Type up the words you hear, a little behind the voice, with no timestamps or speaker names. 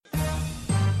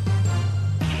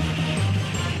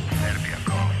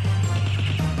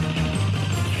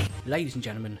Ladies and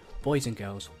gentlemen, boys and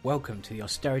girls, welcome to the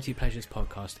Austerity Pleasures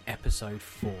Podcast, Episode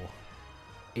 4.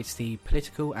 It's the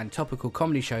political and topical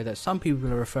comedy show that some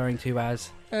people are referring to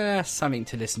as something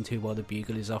to listen to while the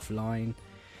bugle is offline.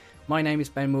 My name is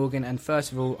Ben Morgan, and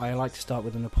first of all, I like to start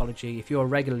with an apology. If you're a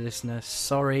regular listener,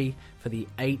 sorry for the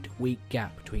 8-week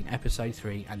gap between Episode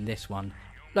 3 and this one.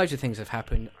 Loads of things have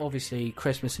happened. Obviously,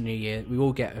 Christmas and New Year, we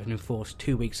all get an enforced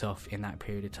 2 weeks off in that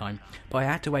period of time. But I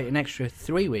had to wait an extra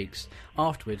 3 weeks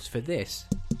afterwards for this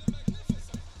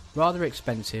rather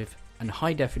expensive and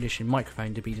high-definition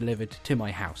microphone to be delivered to my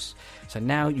house. So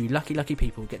now you lucky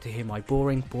people get to hear my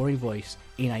boring voice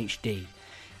in HD.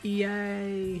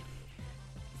 Yay!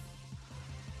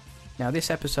 Now,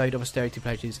 this episode of Austerity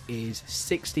Pleasures is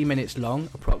 60 minutes long,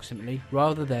 approximately,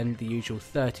 rather than the usual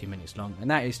 30 minutes long,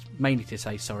 and that is mainly to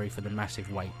say sorry for the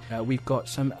massive wait. We've got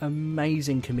some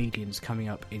amazing comedians coming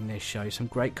up in this show, some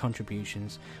great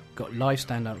contributions. We've got live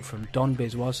stand-up from Don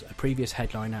Biswas, a previous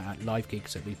headliner at live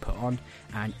gigs that we put on,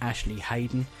 and Ashley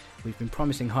Hayden. We've been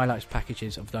promising highlights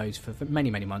packages of those for many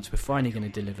months. We're finally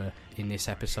going to deliver in this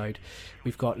episode.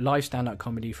 We've got live stand-up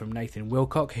comedy from Nathan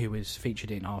Wilcock, who was featured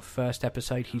in our first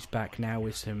episode. He's back now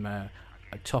with some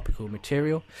topical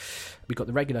material. We've got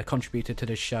the regular contributor to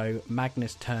the show,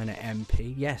 Magnus Turner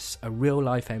MP. Yes, a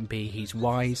real-life MP. He's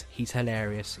wise, he's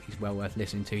hilarious, he's well worth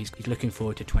listening to. He's looking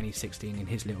forward to 2016 in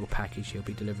his little package he'll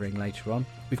be delivering later on.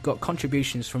 We've got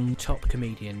contributions from top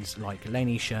comedians like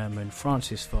Lainey Sherman,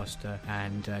 Francis Foster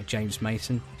and James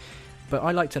Mason. But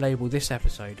I like to label this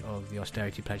episode of the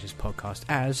Austerity Pleasures podcast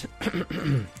as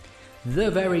the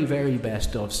very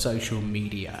best of social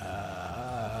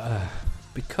media.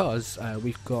 Because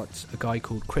we've got a guy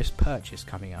called Chris Purchase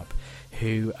coming up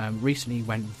who recently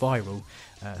went viral.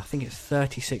 I think it's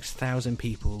 36,000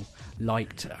 people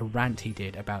liked a rant he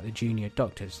did about the junior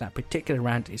doctors. That particular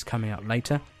rant is coming up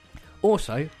later.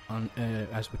 Also,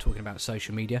 as we're talking about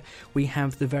social media, we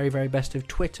have the very best of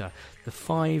Twitter. The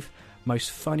 5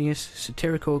 most funniest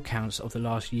satirical accounts of the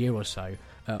last year or so.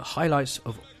 Highlights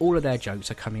of all of their jokes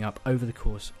are coming up over the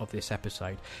course of this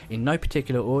episode. In no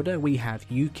particular order, we have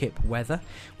UKIP Weather,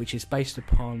 which is based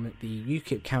upon the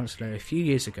UKIP councillor a few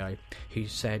years ago who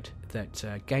said that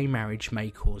gay marriage may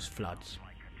cause floods.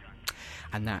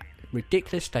 And that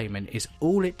ridiculous statement is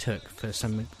all it took for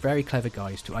some very clever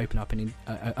guys to open up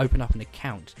an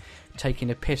account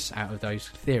taking a piss out of those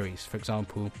theories. For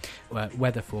example,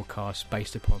 weather forecasts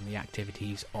based upon the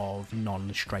activities of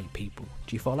non-straight people.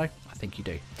 Do you follow? I think you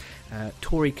do.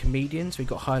 Tory comedians, we've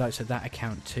got highlights of that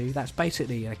account too. That's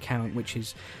basically an account which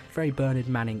is very Bernard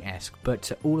Manning-esque, but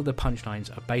all of the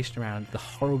punchlines are based around the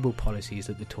horrible policies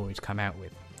that the Tories come out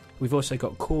with. We've also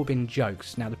got Corbyn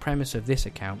Jokes. Now, the premise of this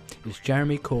account is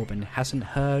Jeremy Corbyn hasn't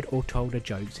heard or told a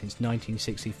joke since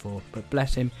 1964, but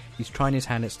bless him, he's trying his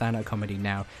hand at stand-up comedy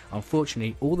now.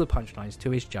 Unfortunately, all the punchlines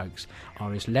to his jokes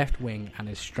are as left-wing and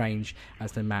as strange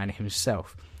as the man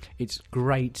himself. It's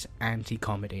great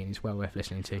anti-comedy and it's well worth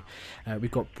listening to.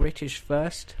 We've got British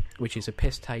First, which is a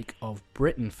piss take of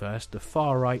Britain First, the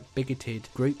far-right bigoted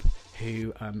group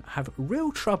who have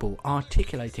real trouble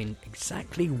articulating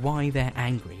exactly why they're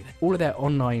angry. All of their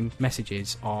online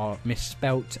messages are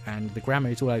misspelt and the grammar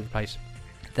is all over the place.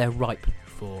 They're ripe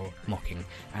for mocking,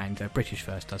 and British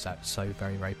First does that so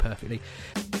very perfectly.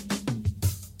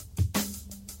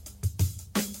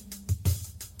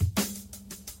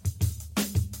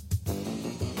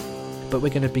 But we're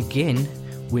going to begin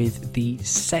with the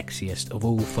sexiest of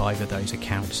all 5 of those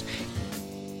accounts.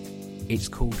 It's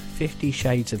called 50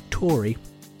 Shades of Tory,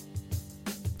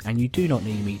 and you do not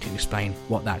need me to explain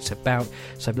what that's about.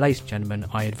 So, ladies and gentlemen,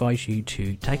 I advise you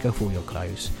to take off all your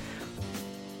clothes,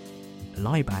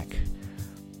 lie back,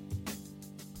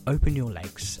 open your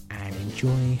legs, and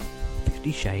enjoy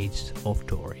 50 Shades of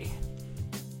Tory.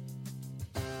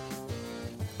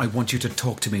 I want you to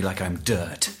talk to me like I'm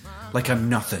dirt, like I'm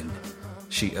nothing,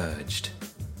 she urged.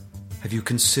 Have you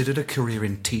considered a career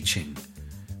in teaching?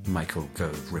 Michael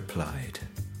Gove replied.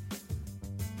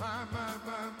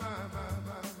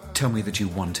 Tell me that you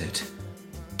want it.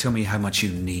 Tell me how much you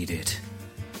need it.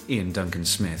 Ian Duncan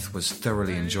Smith was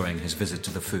thoroughly enjoying his visit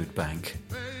to the food bank.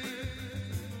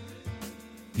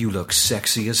 You look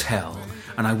sexy as hell,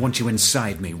 and I want you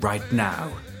inside me right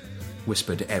now,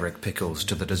 whispered Eric Pickles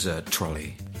to the dessert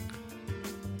trolley.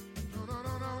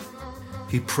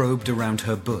 He probed around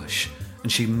her bush,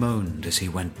 and she moaned as he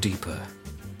went deeper.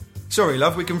 Sorry,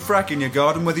 love, we can frack in your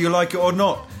garden whether you like it or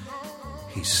not.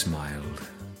 He smiled.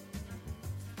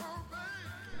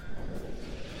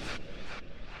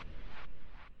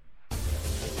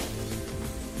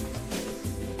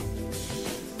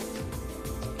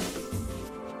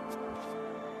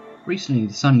 Recently,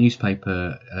 the Sun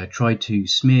newspaper tried to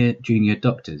smear junior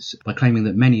doctors by claiming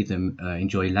that many of them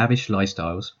enjoy lavish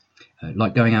lifestyles,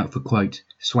 like going out for, quote,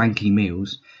 swanky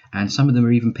meals, and some of them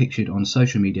are even pictured on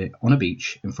social media on a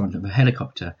beach in front of a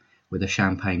helicopter with a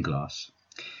champagne glass.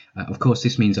 Of course,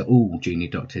 this means that all junior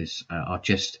doctors are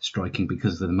just striking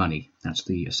because of the money. That's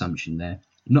the assumption there.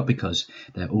 Not because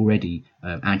their already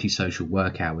antisocial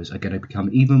work hours are going to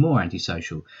become even more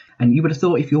antisocial. And you would have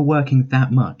thought if you're working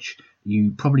that much,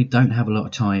 you probably don't have a lot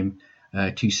of time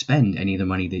to spend any of the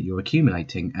money that you're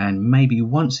accumulating, and maybe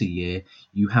once a year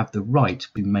you have the right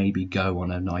to maybe go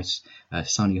on a nice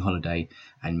sunny holiday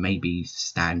and maybe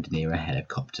stand near a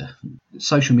helicopter.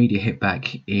 Social media hit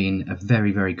back in a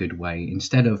very, very good way.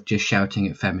 Instead of just shouting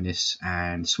at feminists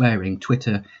and swearing,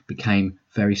 Twitter became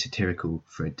very satirical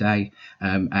for a day,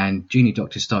 and junior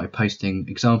doctors started posting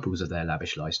examples of their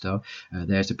lavish lifestyle.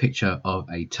 There's a picture of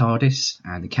a TARDIS,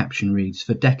 and the caption reads,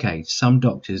 "For decades, some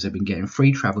doctors have been getting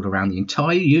free travel around the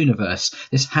entire universe.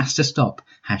 This has to stop.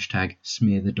 Hashtag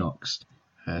smear the docs."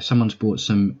 Someone's bought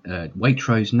some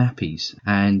Waitrose nappies,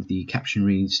 and the caption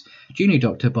reads, "Junior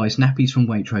doctor buys nappies from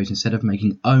Waitrose instead of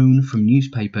making own from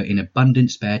newspaper in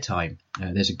abundant spare time."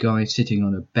 There's a guy sitting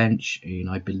on a bench in,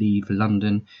 I believe,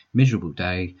 London. Miserable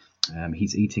day.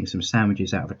 He's eating some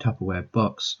sandwiches out of a Tupperware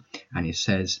box, and it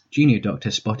says, "Junior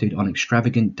doctor spotted on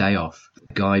extravagant day off."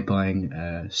 A guy buying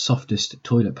softest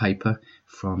toilet paper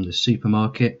from the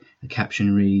supermarket. The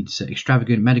caption reads,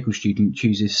 "Extravagant medical student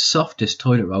chooses softest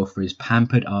toilet roll for his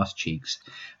pampered arse cheeks."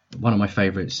 One of my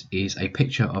favourites is a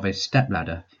picture of a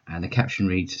stepladder, and the caption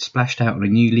reads, "Splashed out on a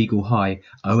new legal high,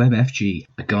 OMFG."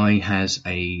 A guy has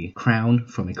a crown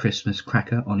from a Christmas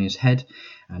cracker on his head,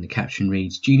 and the caption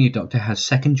reads, "Junior doctor has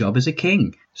second job as a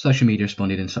king." Social media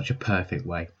responded in such a perfect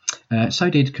way. So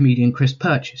did comedian Chris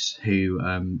Purchase, who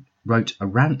wrote a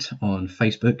rant on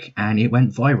Facebook, and it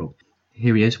went viral.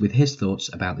 Here he is with his thoughts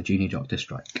about the junior doctor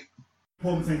strike.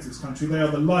 Important things in this country, they are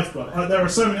the lifeblood. There are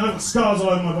so many, I've got scars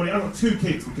all over my body, I've got 2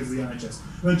 kids because of the NHS.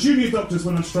 And the junior doctors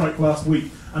went on strike last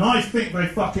week, and I think they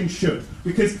fucking should.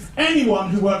 Because anyone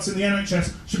who works in the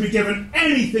NHS should be given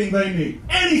anything they need.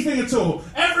 Anything at all.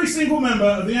 Every single member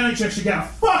of the NHS should get a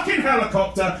fucking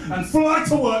helicopter and fly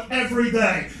to work every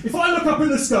day. If I look up in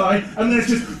the sky and there's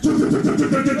just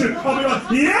I'll be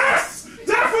like, yes!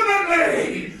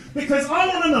 Definitely! Because I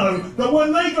want to know that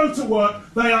when they go to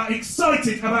work, they are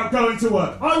excited about going to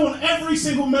work. I want every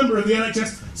single member of the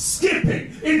NHS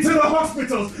skipping into the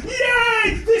hospitals.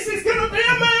 Yay! This is going to be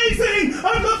amazing!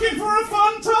 I'm looking for a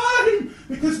fun time!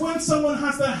 Because when someone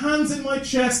has their hands in my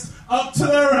chest up to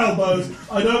their elbows,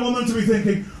 I don't want them to be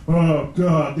thinking, "Oh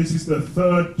God, this is the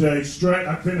 3rd day straight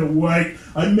I've been awake.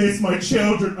 I miss my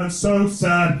children. I'm so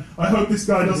sad. I hope this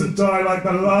guy doesn't die like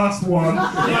the last one."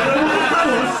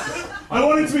 I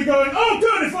want him to be going, "Oh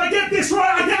good, if I get this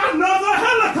right, I get another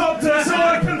helicopter so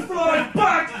I can fly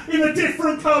back in a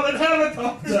different coloured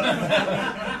helicopter."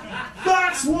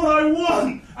 That's what I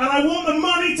want. And I want the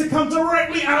money to come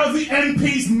directly out of the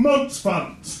MP's Moats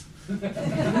Fund.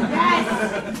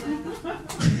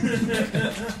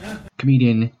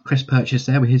 Comedian Chris Purchase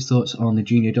there with his thoughts on the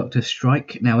junior doctor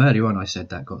strike. Now, earlier on I said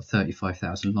that got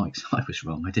 35,000 likes. I was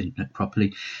wrong, I didn't look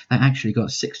properly. That actually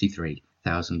got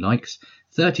 63,000 likes,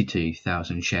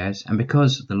 32,000 shares, and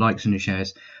because the likes and the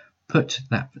shares put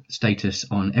that status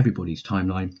on everybody's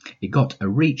timeline, it got a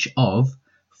reach of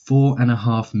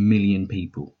 4.5 million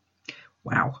people.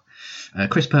 Wow.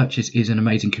 Chris Purchase is an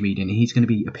amazing comedian. He's going to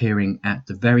be appearing at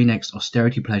the very next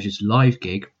Austerity Pleasures live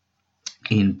gig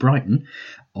in Brighton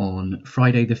on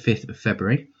Friday the 5th of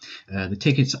February. The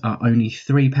tickets are only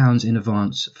 £3 in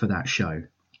advance for that show,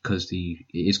 because it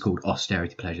is called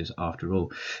Austerity Pleasures after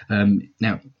all.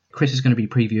 Now, Chris is going to be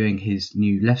previewing his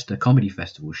new Leicester Comedy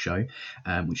Festival show,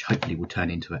 which hopefully will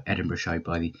turn into an Edinburgh show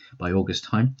by August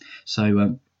time.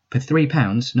 So for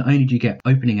 £3, not only do you get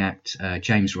opening act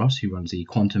James Ross, who runs the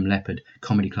Quantum Leopard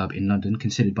Comedy Club in London,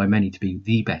 considered by many to be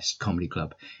the best comedy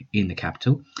club in the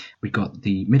capital. We've got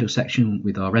the middle section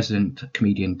with our resident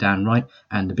comedian Dan Wright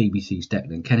and the BBC's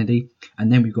Declan Kennedy. And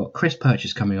then we've got Chris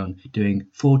Purchase coming on doing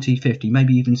 40, 50,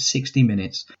 maybe even 60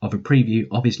 minutes of a preview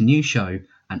of his new show,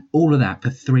 and all of that for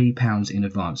 £3 in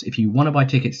advance. If you want to buy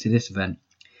tickets to this event,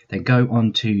 then go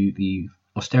onto the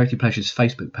Austerity Pleasures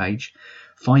Facebook page,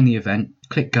 find the event,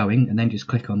 click going, and then just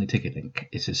click on the ticket link.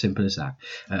 It's as simple as that.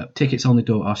 Tickets on the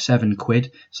door are £7,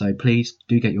 so please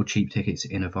do get your cheap tickets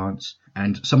in advance.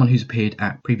 And someone who's appeared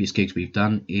at previous gigs we've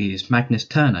done is Magnus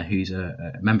Turner, who's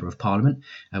a member of Parliament.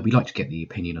 We like to get the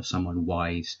opinion of someone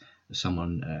wise,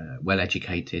 someone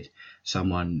well-educated,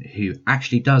 someone who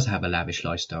actually does have a lavish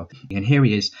lifestyle. And here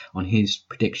he is on his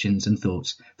predictions and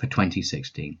thoughts for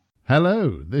 2016.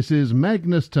 Hello, this is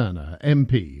Magnus Turner,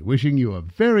 MP, wishing you a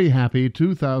very happy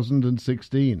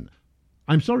 2016.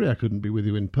 I'm sorry I couldn't be with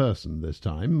you in person this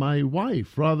time. My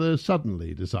wife rather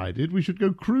suddenly decided we should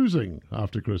go cruising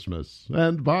after Christmas.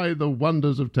 And by the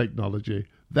wonders of technology,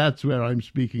 that's where I'm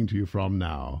speaking to you from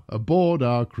now, aboard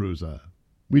our cruiser.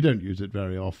 We don't use it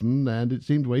very often, and it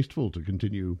seemed wasteful to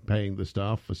continue paying the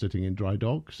staff for sitting in dry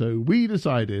dock, so we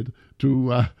decided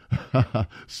to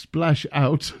splash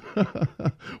out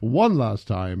one last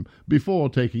time before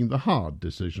taking the hard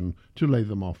decision to lay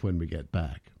them off when we get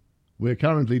back. We're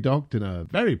currently docked in a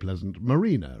very pleasant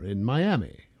marina in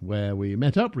Miami, where we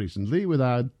met up recently with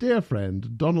our dear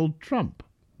friend Donald Trump.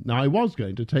 Now, I was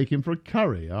going to take him for a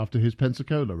curry after his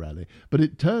Pensacola rally, but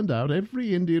it turned out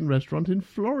every Indian restaurant in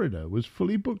Florida was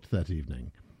fully booked that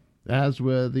evening, as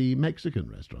were the Mexican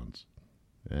restaurants,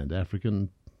 and African,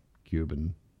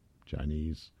 Cuban,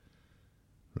 Chinese,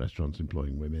 restaurants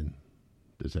employing women,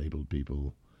 disabled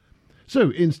people.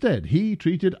 So instead, he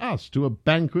treated us to a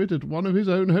banquet at one of his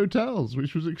own hotels,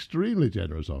 which was extremely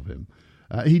generous of him.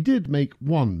 He did make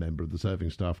one member of the serving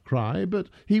staff cry, but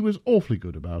he was awfully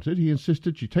good about it. He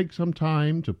insisted she take some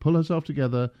time to pull herself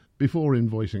together before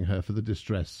invoicing her for the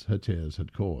distress her tears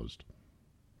had caused.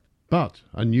 But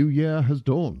a new year has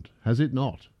dawned, has it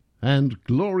not? And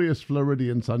glorious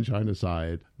Floridian sunshine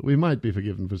aside, we might be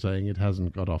forgiven for saying it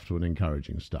hasn't got off to an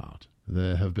encouraging start.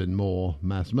 There have been more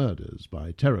mass murders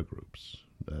by terror groups,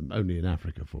 only in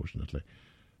Africa, fortunately.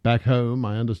 Back home,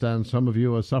 I understand some of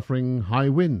you are suffering high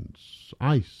winds,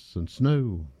 ice and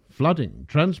snow, flooding,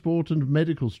 transport and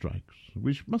medical strikes,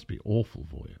 which must be awful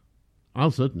for you. I'll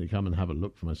certainly come and have a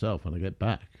look for myself when I get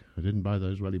back. I didn't buy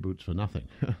those rally boots for nothing.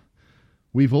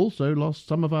 We've also lost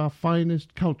some of our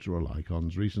finest cultural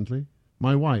icons recently.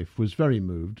 My wife was very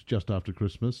moved just after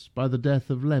Christmas by the death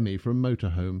of Lemmy from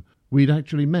Motorhome. We'd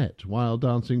actually met while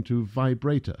dancing to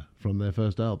Vibrator from their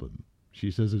first album. She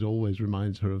says it always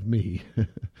reminds her of me.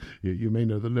 You may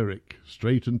know the lyric,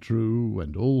 straight and true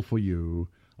and all for you,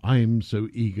 I'm so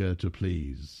eager to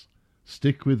please.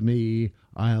 Stick with me,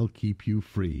 I'll keep you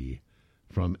free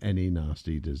from any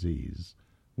nasty disease.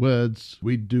 Words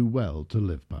we'd do well to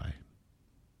live by.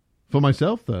 For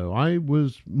myself, though, I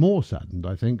was more saddened,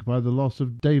 I think, by the loss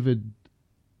of David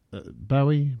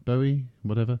Bowie,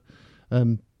 whatever.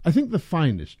 I think the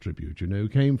finest tribute,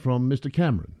 came from Mr.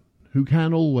 Cameron, who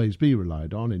can always be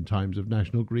relied on in times of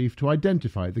national grief to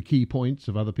identify the key points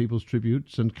of other people's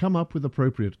tributes and come up with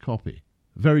appropriate copy.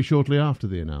 Very shortly after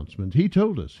the announcement, he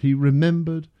told us he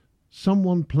remembered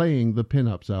someone playing the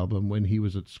Pin-Ups album when he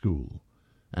was at school,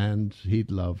 and he'd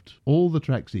loved all the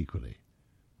tracks equally,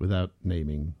 without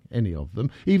naming any of them,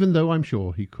 even though I'm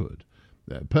sure he could.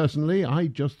 Personally, I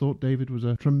just thought David was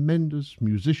a tremendous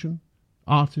musician,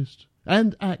 artist,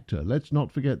 and actor. Let's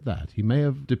not forget that. He may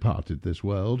have departed this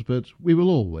world, but we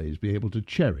will always be able to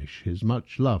cherish his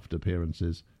much-loved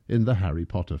appearances in the Harry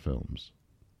Potter films.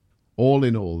 All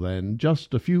in all, then,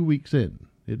 just a few weeks in,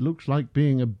 it looks like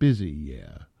being a busy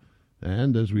year.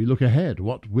 And as we look ahead,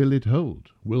 what will it hold?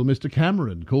 Will Mr.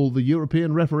 Cameron call the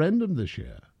European referendum this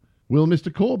year? Will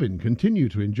Mr. Corbyn continue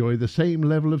to enjoy the same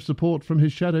level of support from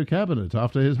his shadow cabinet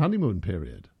after his honeymoon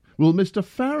period? Will Mr.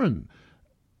 Farron...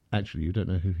 Actually, you don't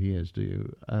know who he is, do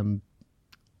you? No,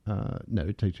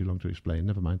 it takes too long to explain.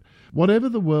 Never mind. Whatever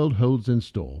the world holds in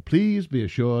store, please be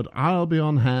assured I'll be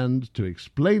on hand to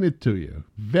explain it to you.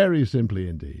 Very simply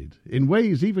indeed, in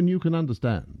ways even you can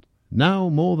understand. Now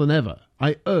more than ever,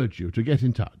 I urge you to get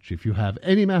in touch if you have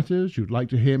any matters you'd like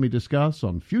to hear me discuss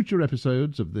on future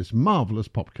episodes of this marvellous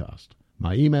podcast.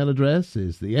 My email address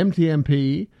is the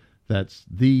MTMP... That's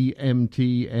the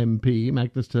MTMP,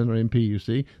 Magnus Turner MP, you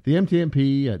see, the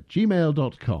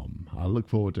MTMP@gmail.com. I'll look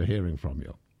forward to hearing from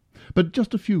you. But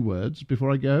just a few words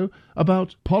before I go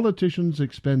about politicians'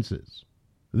 expenses.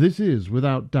 This is,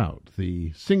 without doubt,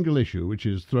 the single issue which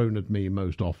is thrown at me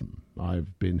most often.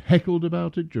 I've been heckled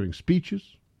about it during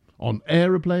speeches, on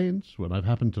aeroplanes, when I've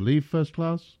happened to leave first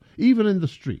class, even in the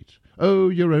street. Oh,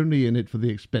 you're only in it for the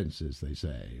expenses, they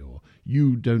say, or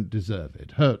you don't deserve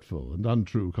it, hurtful and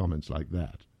untrue comments like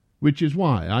that. Which is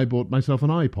why I bought myself an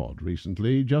iPod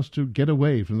recently, just to get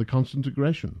away from the constant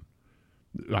aggression.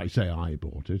 I say I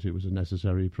bought it, it was a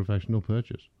necessary professional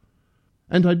purchase.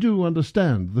 And I do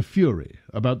understand the fury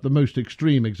about the most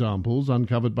extreme examples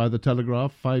uncovered by the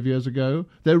Telegraph 5 years ago.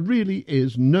 There really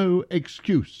is no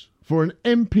excuse for an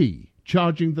MP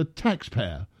charging the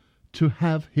taxpayer to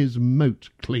have his moat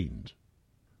cleaned,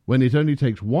 when it only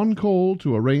takes one call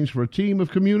to arrange for a team of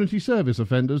community service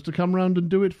offenders to come round and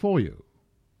do it for you.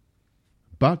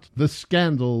 But the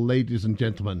scandal, ladies and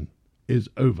gentlemen, is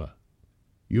over.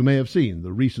 You may have seen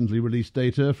the recently released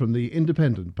data from the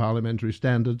Independent Parliamentary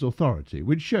Standards Authority,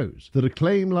 which shows that a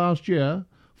claim last year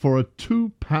for a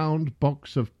 £2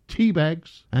 box of tea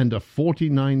bags and a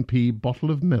 49p bottle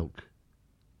of milk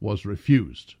was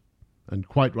refused, and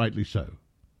quite rightly so.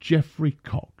 Geoffrey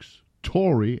Cox,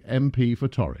 Tory MP for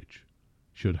Torridge,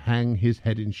 should hang his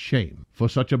head in shame for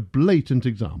such a blatant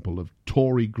example of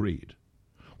Tory greed.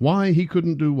 Why he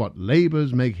couldn't do what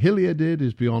Labour's Meg Hillier did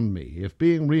is beyond me. If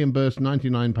being reimbursed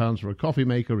 £99 for a coffee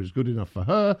maker is good enough for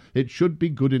her, it should be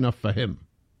good enough for him.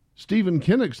 Stephen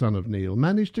Kinnock, son of Neil,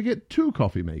 managed to get 2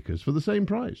 coffee makers for the same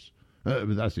price.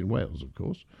 But that's in Wales, of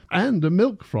course. And a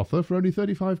milk frother for only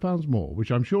 £35 more, which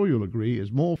I'm sure you'll agree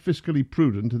is more fiscally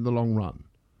prudent in the long run.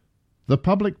 The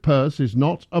public purse is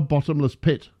not a bottomless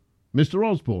pit. Mr.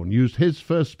 Osborne used his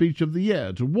first speech of the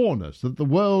year to warn us that the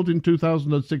world in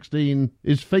 2016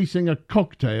 is facing a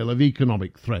cocktail of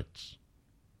economic threats.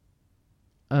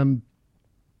 Actually,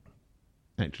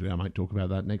 I might talk about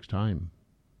that next time.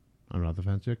 I rather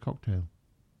fancy a cocktail.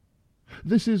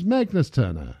 This is Magnus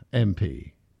Turner,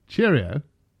 MP. Cheerio.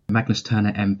 Magnus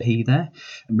Turner MP there.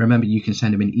 Remember, you can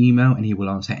send him an email and he will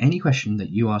answer any question that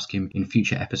you ask him in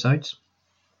future episodes.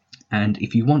 And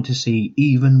if you want to see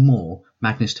even more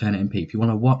Magnus Turner MP, if you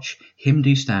want to watch him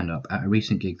do stand-up at a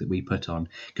recent gig that we put on,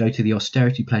 go to the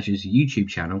Austerity Pleasures YouTube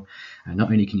channel. And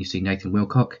not only can you see Nathan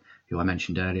Wilcock, who I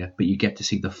mentioned earlier, but you get to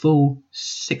see the full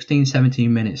 16-17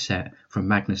 minute set from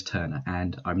Magnus Turner.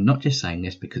 And I'm not just saying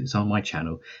this because it's on my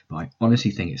channel, but I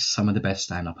honestly think it's some of the best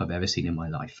stand-up I've ever seen in my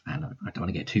life. And I don't want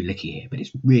to get too licky here, but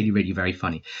it's really, really very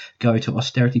funny. Go to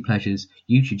Austerity Pleasures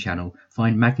YouTube channel,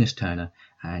 find Magnus Turner,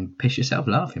 and piss yourself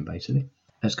laughing, basically.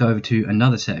 Let's go over to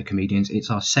another set of comedians.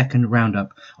 It's our second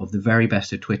roundup of the very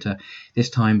best of Twitter. This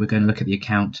time we're going to look at the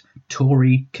account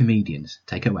Tory Comedians.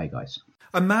 Take it away, guys.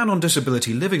 A man on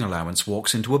disability living allowance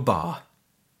walks into a bar.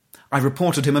 I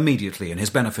reported him immediately and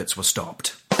his benefits were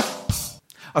stopped.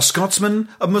 A Scotsman,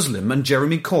 a Muslim and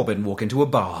Jeremy Corbyn walk into a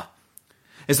bar.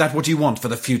 Is that what you want for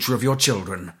the future of your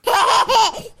children?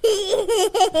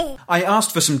 I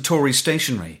asked for some Tory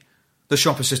stationery. The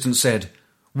shop assistant said,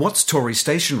 "What's Tory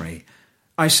stationery?"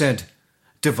 I said,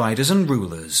 "Dividers and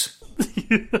rulers."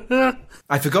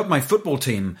 I forgot my football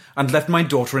team and left my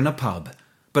daughter in a pub,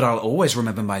 but I'll always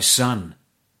remember my son.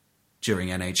 During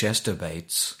NHS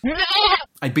debates.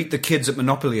 I beat the kids at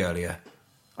Monopoly earlier.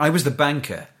 I was the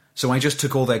banker, so I just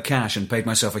took all their cash and paid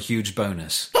myself a huge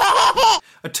bonus.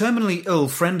 A terminally ill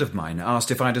friend of mine asked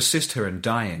if I'd assist her in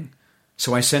dying,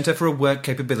 so I sent her for a work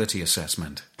capability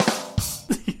assessment.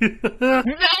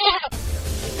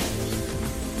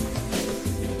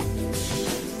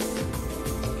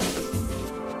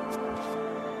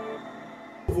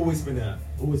 I've always been a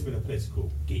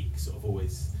political geek. Sort of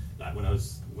always, like when I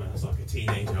was like a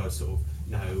teenager, I would sort of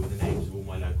know the names of all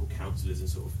my local councillors and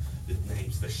sort of the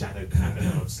names of the shadow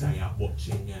cabinet. I'd stay up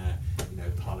watching,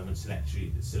 Parliament select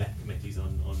committees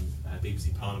on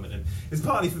BBC Parliament, and it's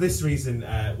partly for this reason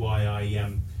why I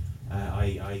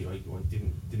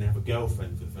didn't have a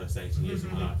girlfriend for the first 18 years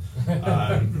of my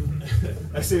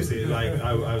life. Seriously, like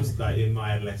I was like in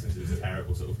my adolescence, it was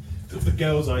terrible. Sort of the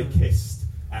girls I kissed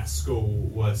at school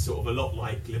were sort of a lot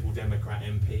like Liberal Democrat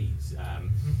MPs,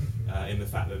 in the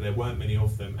fact that there weren't many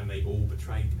of them and they all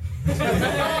betrayed me.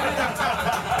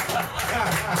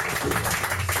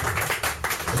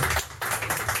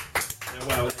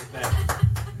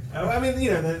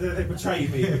 They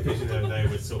betrayed me because they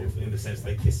were sort of, in the sense,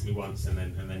 they kissed me once and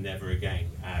then never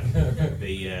again.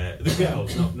 The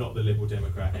girls, not the Liberal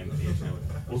Democrat MPs,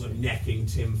 wasn't necking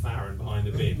Tim Farron behind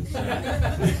the bins,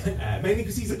 mainly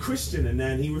because he's a Christian and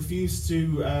then he refused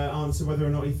to answer whether or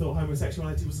not he thought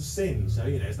homosexuality was a sin. So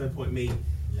there's no point me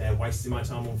wasting my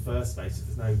time on first base if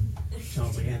there's no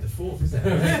chance I get to fourth, is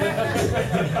there?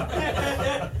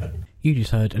 You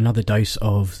just heard another dose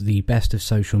of the best of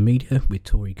social media with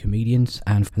Tory comedians,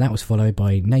 and that was followed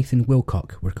by Nathan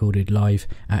Wilcock, recorded live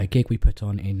at a gig we put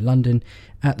on in London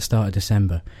at the start of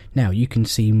December. Now, you can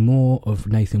see more of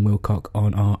Nathan Wilcock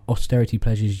on our Austerity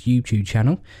Pleasures YouTube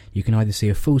channel. You can either see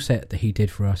a full set that he did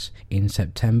for us in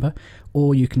September,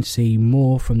 or you can see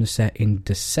more from the set in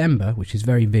December, which is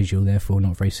very visual, therefore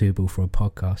not very suitable for a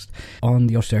podcast, on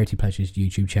the Austerity Pleasures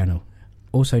YouTube channel.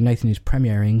 Also, Nathan is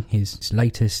premiering his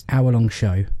latest hour-long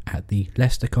show at the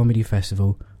Leicester Comedy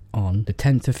Festival on the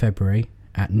 10th of February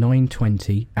at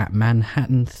 9:20 at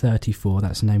Manhattan 34,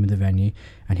 that's the name of the venue,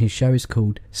 and his show is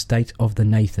called State of the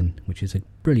Nathan, which is a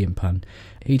brilliant pun.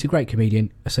 He's a great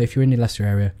comedian, so if you're in the Leicester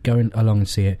area, go along and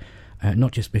see it,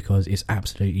 not just because it's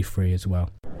absolutely free as well.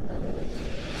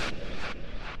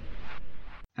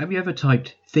 Have you ever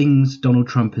typed things Donald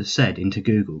Trump has said into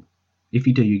Google? If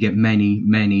you do, you get many,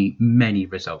 many, many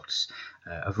results.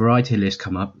 A variety of lists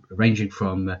come up, ranging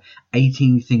from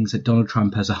 18 things that Donald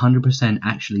Trump has 100%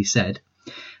 actually said.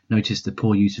 Notice the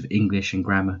poor use of English and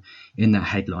grammar in that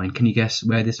headline. Can you guess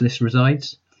where this list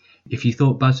resides? If you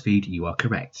thought BuzzFeed, you are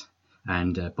correct.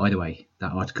 And by the way,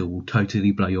 that article will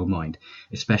totally blow your mind,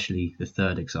 especially the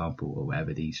third example, or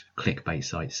whatever these clickbait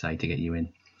sites say to get you in.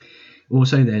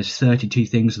 Also, there's 32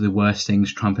 things of the worst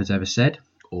things Trump has ever said,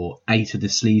 or 8 of the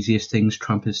sleaziest things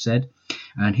Trump has said.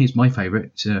 And here's my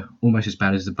favourite, it's almost as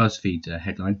bad as the BuzzFeed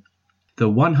headline. The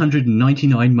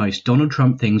 199 most Donald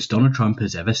Trump things Donald Trump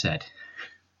has ever said.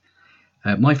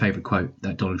 My favourite quote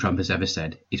that Donald Trump has ever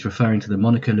said is referring to the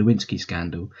Monica Lewinsky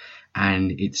scandal,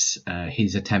 and it's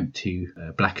his attempt to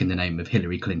blacken the name of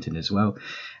Hillary Clinton as well,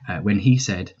 when he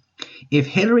said, "If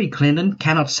Hillary Clinton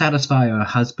cannot satisfy her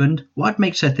husband, what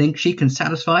makes her think she can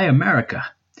satisfy America?"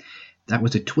 That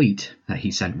was a tweet that he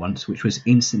sent once, which was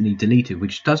instantly deleted,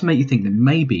 which does make you think that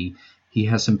maybe he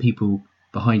has some people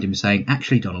behind him saying,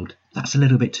 actually, Donald, that's a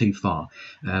little bit too far.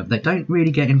 They don't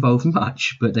really get involved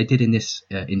much, but they did in this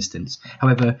instance.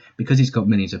 However, because he's got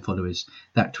millions of followers,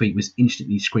 that tweet was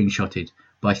instantly screenshotted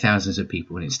by thousands of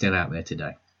people, and it's still out there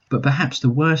today. But perhaps the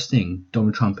worst thing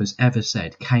Donald Trump has ever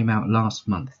said came out last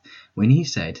month when he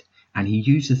said, and he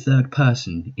used the third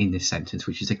person in this sentence,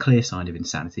 which is a clear sign of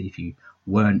insanity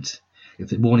if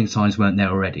the warning signs weren't there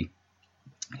already.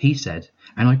 He said,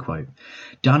 and I quote,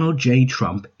 "Donald J.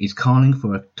 Trump is calling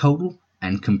for a total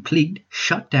and complete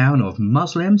shutdown of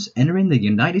Muslims entering the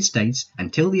United States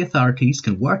until the authorities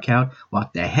can work out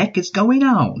what the heck is going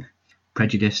on."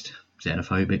 Prejudiced,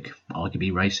 xenophobic,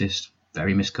 arguably racist,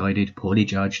 very misguided, poorly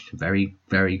judged, very,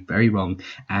 very, very wrong,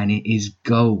 and it is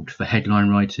gold for headline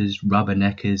writers,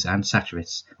 rubberneckers and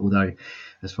satirists. Although,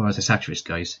 as far as the satirist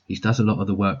goes, he does a lot of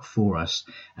the work for us,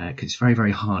 because it's very,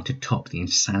 very hard to top the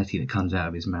insanity that comes out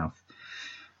of his mouth.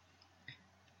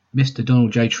 Mr.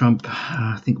 Donald J. Trump,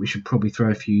 I think we should probably throw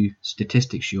a few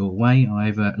statistics your way.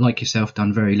 I've, like yourself,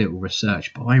 done very little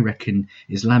research, but I reckon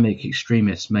Islamic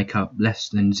extremists make up less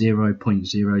than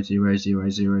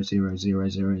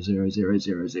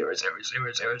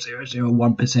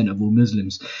 0.000000000000000000001% of all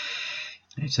Muslims.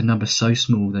 It's a number so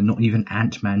small that not even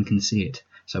Ant-Man can see it.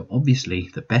 So obviously,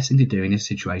 the best thing to do in this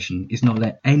situation is not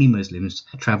let any Muslims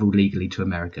travel legally to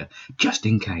America, just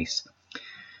in case.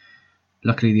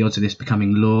 Luckily, the odds of this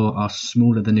becoming law are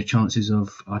smaller than the chances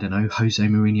of, I don't know, Jose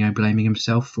Mourinho blaming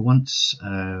himself for once,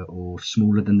 or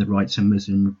smaller than the rights a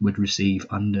Muslim would receive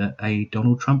under a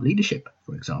Donald Trump leadership,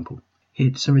 for example.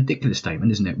 It's a ridiculous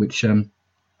statement, isn't it? Which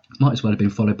might as well have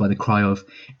been followed by the cry of,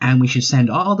 "And we should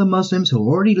send all the Muslims who are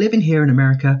already living here in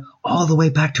America all the way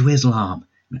back to Islam."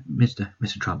 Mr.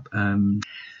 Trump,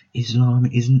 Islam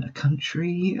isn't a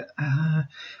country,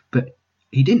 but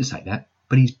he didn't say that.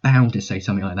 But he's bound to say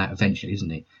something like that eventually, isn't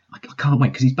he? I can't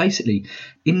wait, because he's basically,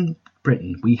 in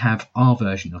Britain, we have our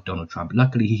version of Donald Trump.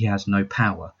 Luckily, he has no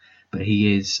power, but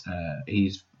he's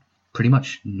pretty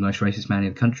much the most racist man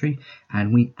in the country,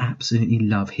 and we absolutely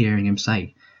love hearing him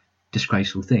say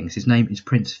disgraceful things. His name is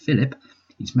Prince Philip.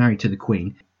 He's married to the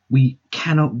Queen. We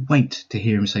cannot wait to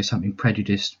hear him say something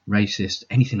prejudiced, racist,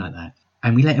 anything like that.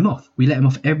 And we let him off. We let him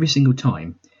off every single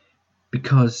time,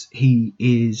 because he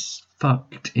is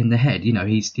fucked in the head. You know,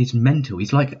 he's mental.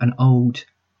 He's like an old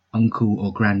uncle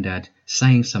or granddad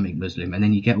saying something Muslim, and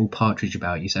then you get all partridge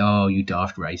about it. You say, "Oh, you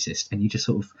daft racist," and you just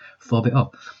sort of fob it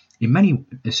off. In many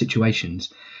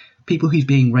situations, people he's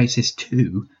being racist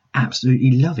to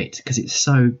absolutely love it, because it's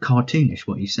so cartoonish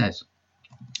what he says.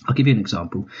 I'll give you an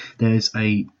example. There's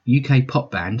a UK pop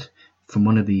band from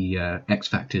one of the X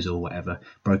Factors or whatever,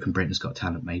 Broken Britain's Got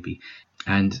Talent maybe,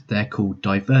 and they're called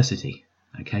Diversity.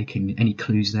 Okay, any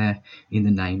clues there in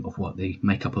the name of what the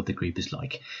makeup of the group is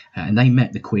like? And they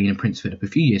met the Queen and Prince Philip a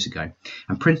few years ago.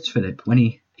 And Prince Philip, when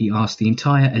he asked the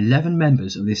entire 11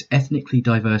 members of this ethnically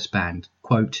diverse band,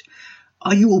 quote,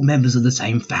 "Are you all members of the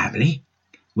same family?"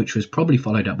 Which was probably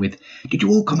followed up with, "Did you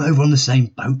all come over on the same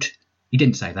boat?" He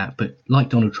didn't say that, but like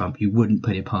Donald Trump, you wouldn't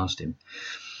put it past him.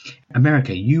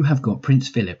 America, you have got Prince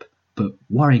Philip, but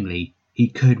worryingly, he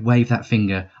could wave that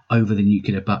finger over the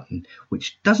nuclear button,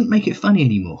 which doesn't make it funny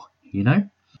anymore, you know?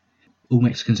 All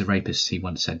Mexicans are rapists, he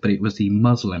once said, but it was the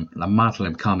Muslim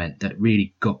comment that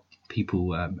really got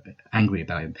people angry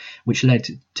about him, which led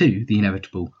to the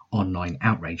inevitable online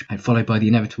outrage, and followed by the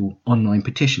inevitable online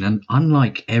petition. And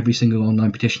unlike every single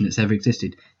online petition that's ever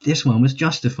existed, this one was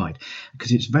justified,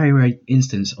 because it's a very rare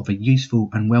instance of a useful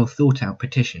and well thought out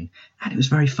petition, and it was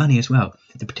very funny as well.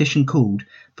 The petition called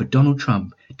for Donald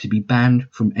Trump to be banned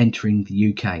from entering the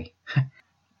UK.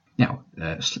 Now,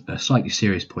 a slightly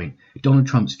serious point. Donald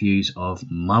Trump's views of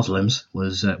Muslims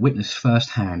was witnessed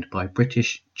firsthand by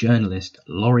British journalist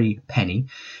Laurie Penny,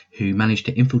 who managed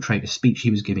to infiltrate a speech he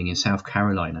was giving in South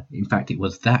Carolina. In fact, it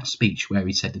was that speech where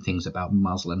he said the things about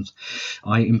Muslims.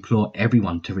 I implore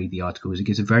everyone to read the article, as it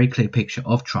gives a very clear picture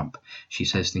of Trump. She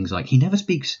says things like, he never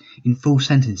speaks in full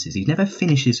sentences. He never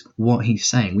finishes what he's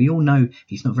saying. We all know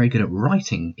he's not very good at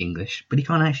writing English, but he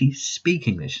can't actually speak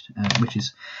English, which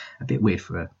is a bit weird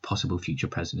for a possible future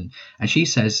president. And she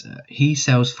says he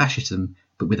sells fascism,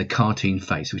 but with a cartoon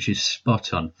face, which is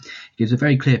spot on. He gives a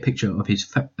very clear picture of his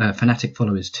fanatic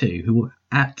followers too, who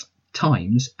at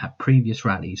times at previous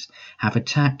rallies have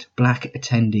attacked black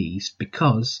attendees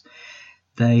because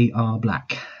they are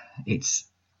black. It's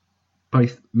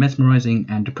both mesmerising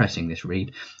and depressing, this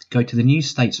read. Go to the New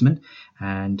Statesman,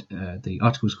 and the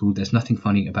article is called "There's Nothing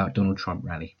Funny About Donald Trump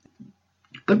Rally."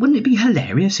 But wouldn't it be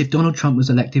hilarious if Donald Trump was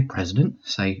elected president?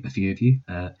 Say a few of you.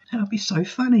 That would be so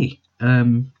funny.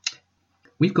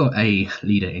 We've got a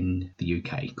leader in the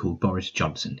UK called Boris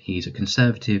Johnson. He's a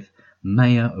Conservative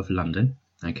mayor of London.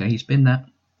 Okay, he's been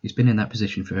in that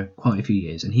position for quite a few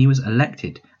years, and he was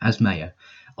elected as mayor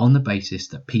on the basis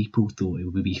that people thought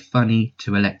it would be funny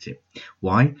to elect him.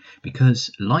 Why?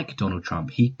 Because, like Donald Trump,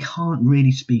 he can't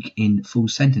really speak in full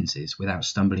sentences without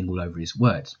stumbling all over his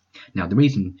words. Now, the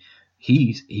reason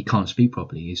he can't speak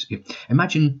properly is,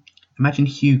 imagine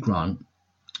Hugh Grant.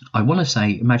 I want to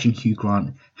say, imagine Hugh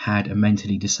Grant had a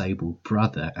mentally disabled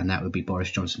brother, and that would be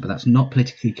Boris Johnson, but that's not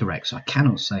politically correct, so I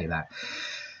cannot say that.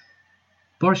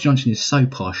 Boris Johnson is so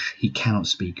posh, he cannot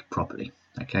speak properly.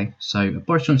 Okay, so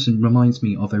Boris Johnson reminds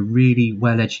me of a really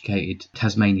well-educated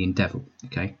Tasmanian devil,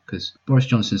 okay, because Boris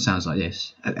Johnson sounds like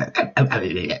this. And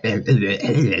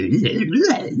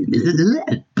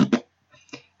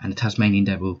the Tasmanian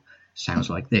devil sounds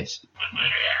like this.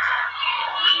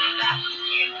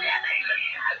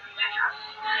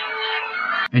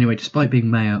 Anyway, despite being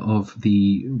mayor of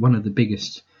one of the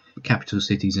biggest capital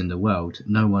cities in the world,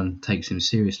 no one takes him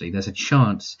seriously. There's a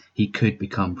chance he could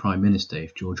become Prime Minister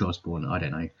if George Osborne, I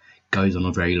don't know, goes on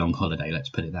a very long holiday, let's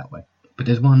put it that way. But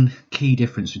there's one key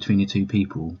difference between the two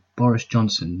people. Boris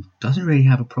Johnson doesn't really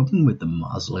have a problem with the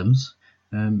Muslims.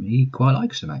 He quite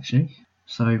likes them, actually.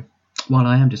 So, while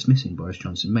I am dismissing Boris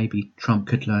Johnson, maybe Trump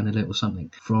could learn a little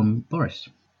something from Boris.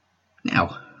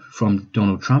 Now, from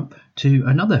Donald Trump to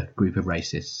another group of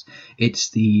racists. It's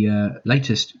the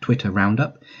latest Twitter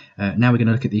roundup. Now we're going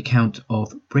to look at the account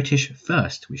of British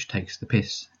First, which takes the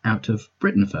piss out of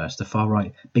Britain First, the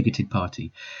far-right bigoted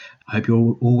party. I hope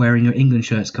you're all wearing your England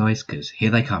shirts, guys, because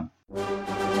here they come.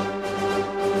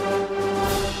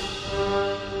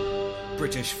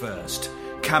 British First,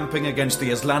 camping against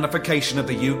the Islamification of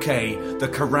the UK, the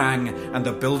Kerrang and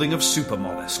the building of super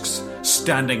mollusks,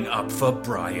 standing up for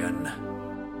Brian.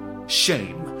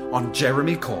 Shame on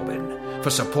Jeremy Corbyn for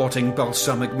supporting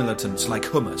balsamic militants like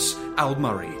hummus,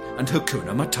 al-Murray and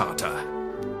Hakuna Matata.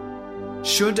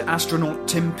 Should astronaut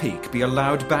Tim Peake be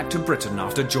allowed back to Britain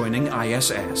after joining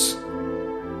ISS?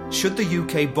 Should the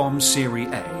UK bomb Syria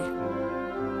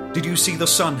A? Did you see the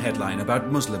Sun headline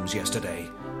about Muslims yesterday?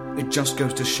 It just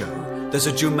goes to show there's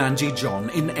a Jumanji John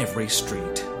in every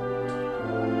street.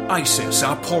 ISIS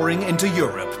are pouring into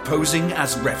Europe posing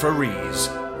as referees.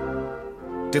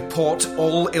 Deport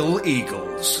all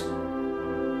illegals.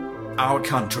 Our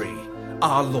country,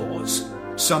 our laws.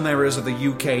 Some areas of the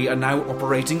UK are now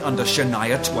operating under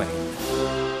Shania Twain.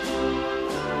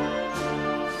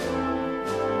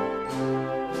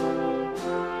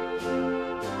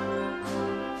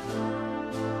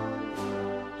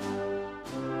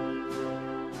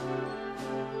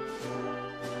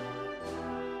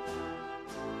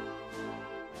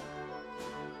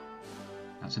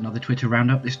 That's another Twitter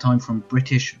roundup, this time from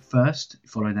British First.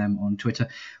 Follow them on Twitter.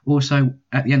 Also,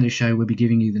 at the end of the show, we'll be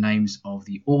giving you the names of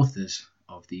the authors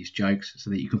of these jokes so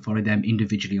that you can follow them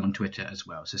individually on Twitter as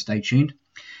well. So stay tuned.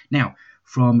 Now,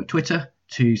 from Twitter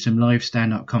to some live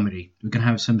stand-up comedy. We're going to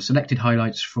have some selected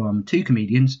highlights from two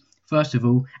comedians. First of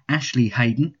all, Ashley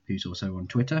Hayden, who's also on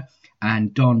Twitter,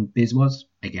 and Don Biswas,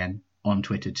 again, on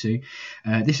Twitter too.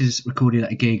 This is recorded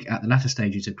at a gig at the latter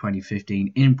stages of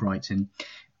 2015 in Brighton.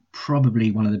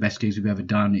 Probably one of the best gigs we've ever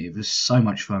done. It was so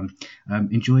much fun.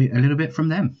 Enjoy a little bit from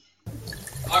them.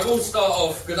 I will start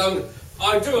off because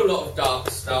I do a lot of dark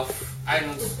stuff,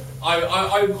 and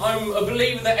I'm a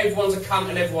believer that everyone's a cunt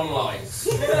and everyone lies.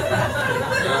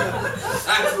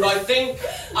 That's what I think.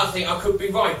 I think I could be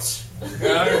right. You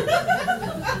know?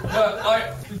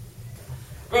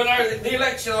 But no, the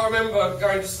election, I remember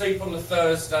going to sleep on the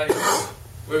Thursday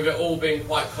with it all being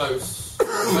quite close,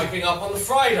 waking up on the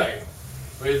Friday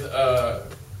with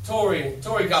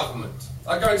Tory government.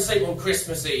 I go and sleep on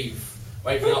Christmas Eve,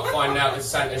 waking up finding out that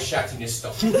Santa's shat in his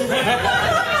stock.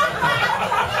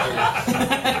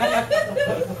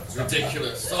 It's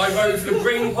ridiculous. I voted for the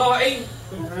Green Party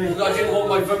because I didn't want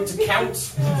my vote to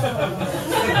count.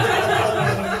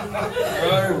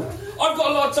 I've got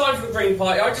a lot of time for the Green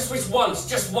Party. I just wish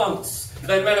just once,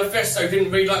 their manifesto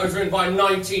didn't read like it was written by a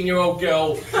 19-year-old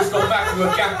girl who's got back from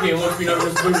a gap year and wants to be known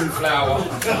as Moonflower.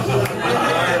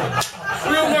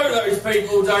 We all know those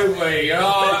people, don't we?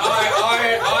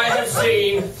 I have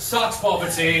seen such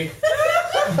poverty.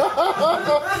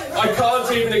 I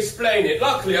can't even explain it.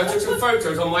 Luckily, I took some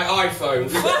photos on my iPhone.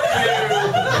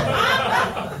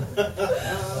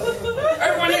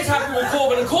 Everyone is happy with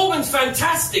Corbyn, and Corbyn's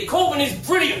fantastic. Corbyn is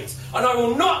brilliant, and I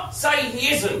will not say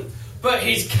he isn't. But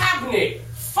his cabinet,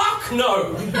 fuck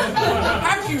no.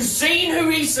 Have you seen who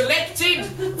he selected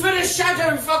for the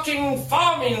shadow fucking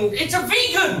farming? It's a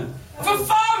vegan. For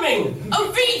farming,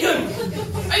 a vegan!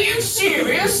 Are you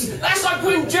serious? That's like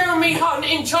putting Jeremy Hunt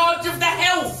in charge of the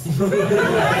health!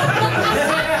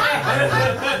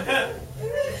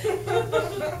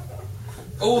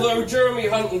 Although Jeremy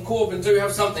Hunt and Corbyn do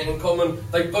have something in common,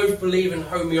 they both believe in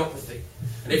homeopathy.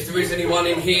 And if there is anyone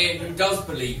in here who does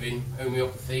believe in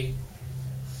homeopathy...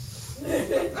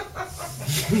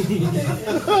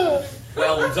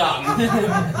 well done.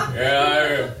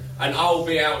 Yeah. And I'll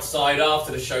be outside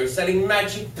after the show selling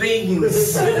magic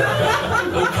beans.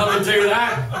 I'll come and do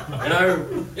that. You know,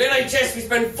 the NHS, we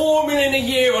spend $4 million a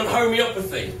year on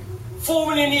homeopathy. $4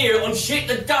 million a year on shit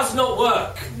that does not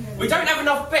work. We don't have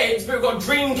enough beds, but we've got a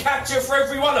dream catcher for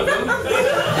every one of them.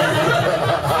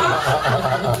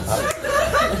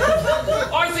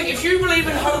 I think if you believe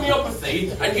in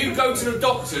homeopathy and you go to the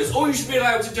doctors, all you should be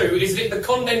allowed to do is lick the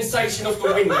condensation off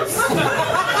the windows.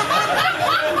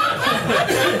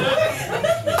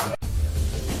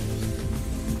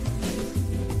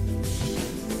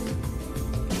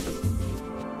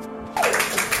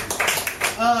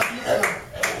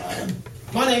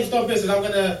 My name's Don Bizzard. I'm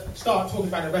going to start talking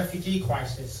about the refugee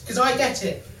crisis. Because I get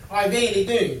it. I really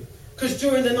do. Because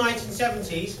during the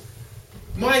 1970s,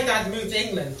 my dad moved to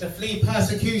England to flee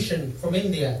persecution from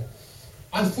India.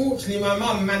 Unfortunately, my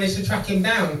mum managed to track him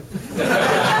down.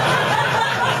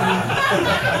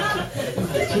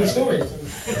 True story.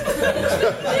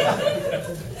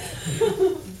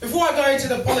 Before I go into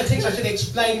the politics, I should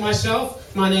explain myself.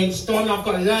 My name's Don. I've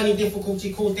got a learning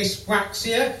difficulty called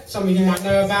dyspraxia. Some of you might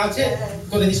know about it. I've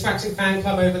got a dyspraxic fan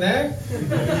club over there.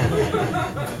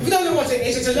 If you don't know what it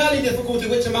is, it's a learning difficulty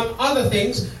which, among other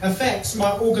things, affects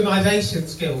my organisation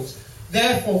skills.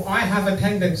 Therefore, I have a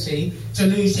tendency to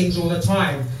lose things all the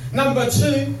time. Number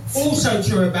two, also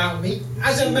true about me,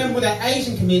 as a member of the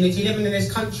Asian community living in this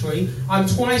country, I'm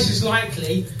twice as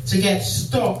likely to get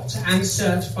stopped and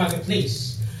searched by the police.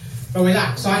 But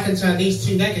relax, I can turn these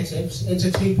two negatives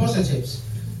into two positives.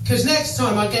 Because next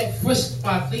time I get frisked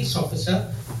by a police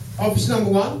officer, officer number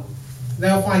one,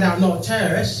 they'll find out I'm not a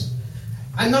terrorist.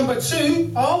 And number two,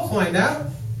 I'll find out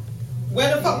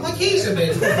where the fuck my keys have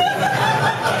been.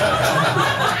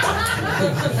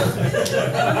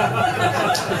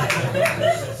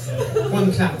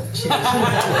 One clap.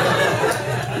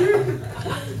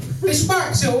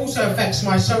 Dyspraxia also affects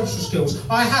my social skills.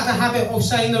 I have a habit of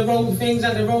saying the wrong things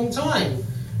at the wrong time.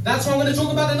 That's why I'm going to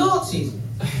talk about the Nazis.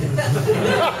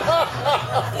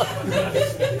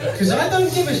 Because I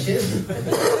don't give a shit.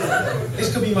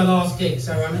 This could be my last gig,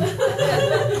 so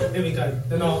here we go.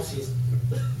 The Nazis.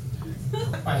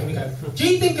 Right, here we go. Do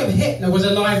you think if Hitler was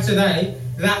alive today,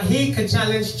 that he could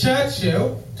challenge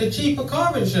Churchill to cheaper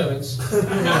car insurance?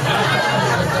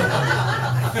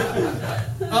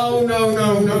 Oh, no.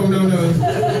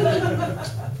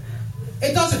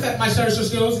 It does affect my social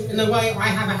skills in the way I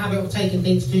have a habit of taking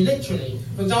things too literally.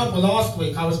 For example, last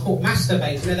week I was caught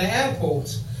masturbating at the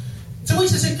airport. To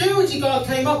which the security guard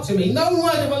came up to me, no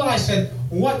word of a lie, said,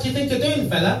 "What do you think you're doing,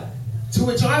 fella?" To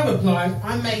which I replied,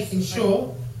 "I'm making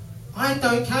sure I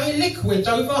don't carry liquids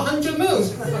over 100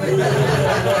 mils.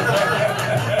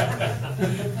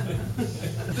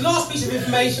 The last piece of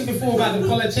information before about the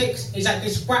politics is that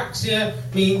dyspraxia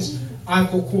means I've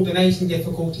got coordination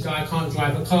difficulties, I can't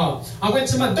drive a car. I went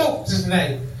to my doctor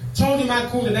today, told him I had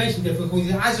coordination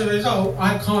difficulties, as a result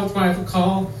I can't drive a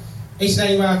car. He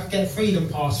said where I could get a freedom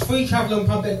pass, free travel on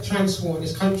public transport in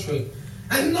this country.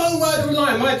 And no word of a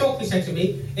lie, my doctor said to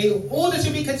me, in order to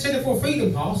be considered for a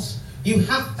freedom pass, you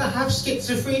have to have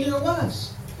schizophrenia or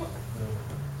worse.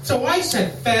 So I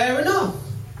said, fair enough.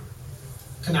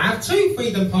 Can I have 2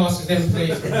 freedom passes then,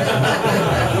 please?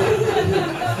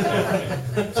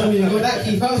 Some of you got that,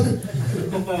 keep on.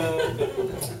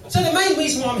 So the main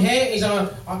reason why I'm here is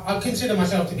I consider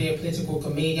myself to be a political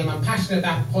comedian. I'm passionate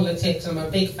about politics. I'm a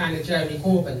big fan of Jeremy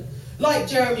Corbyn. Like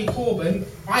Jeremy Corbyn,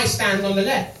 I stand on the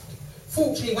left.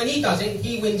 Fortunately, when he does it,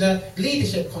 he wins a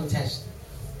leadership contest.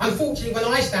 Unfortunately, when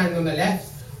I stand on the left,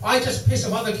 I just piss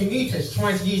off other commuters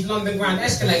trying to use London Grand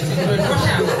escalators during rush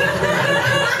hour.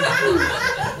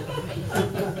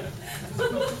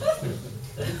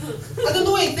 And the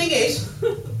annoying thing is,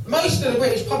 most of the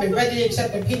British public readily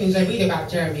accept the opinions they read about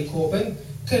Jeremy Corbyn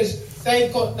because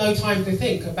they've got no time to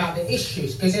think about the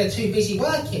issues because they're too busy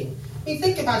working. I mean,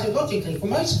 think about it logically. For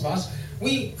most of us,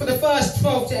 for the first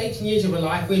 12 to 18 years of our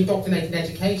life, we're indoctrinated in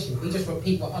education. We just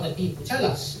repeat what other people tell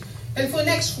us. And for the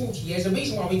next 40 years, the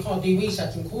reason why we can't do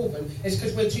research in Corbyn is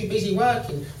because we're too busy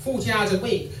working 40 hours a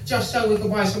week just so we can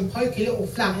buy some pokey little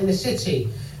flat in the city.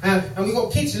 And we've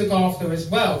got kids to look after as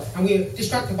well. And we're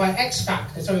distracted by X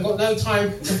Factor, so we've got no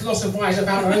time to philosophise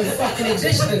about our own fucking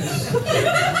existence.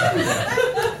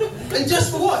 And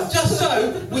just for what? Just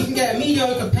so we can get a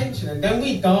mediocre pension and then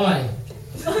we die.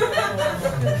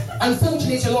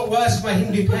 Unfortunately, it's a lot worse for my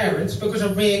Hindu parents because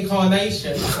of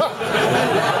reincarnation.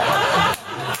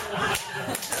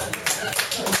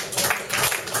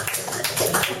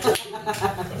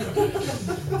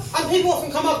 And people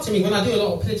often come up to me when I do a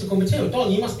lot of political material.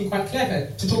 Don, you must be quite clever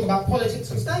to talk about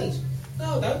politics on stage.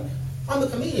 No, I don't. I'm a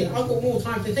comedian. I've got more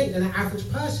time to think than an average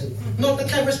person. Not the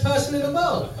cleverest person in the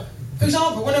world. For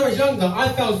example, when I was younger, I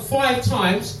failed 5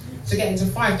 times to get into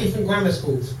 5 different grammar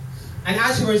schools. And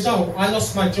as a result, I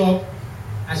lost my job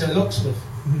as a locksmith.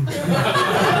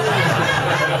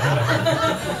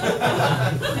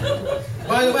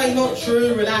 By the way, not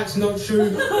true, relax, not true.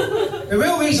 The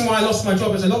real reason why I lost my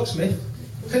job as a locksmith,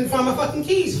 couldn't find my fucking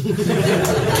keys.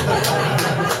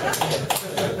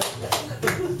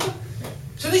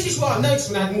 So this is what I've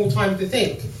noticed when I had more time to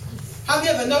think. Have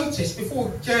you ever noticed,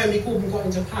 before Jeremy Corbyn got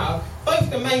into power, both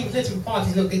the main political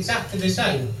parties looked exactly the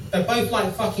same. They both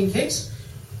like fucking kids,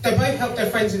 they both help their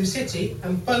friends in the city,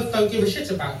 and both don't give a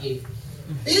shit about you.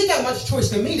 You didn't get much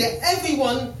choice in the media.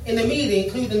 Everyone in the media,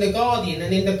 including The Guardian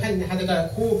and Independent, had to go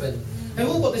at Corbyn. They've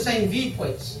all got the same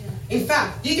viewpoints. In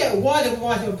fact, you get a wider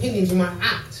variety of opinions on my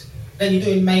act than you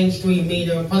do in mainstream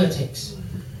media and politics.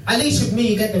 At least with me,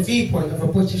 you get the viewpoint of a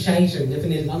British Asian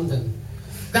living in London,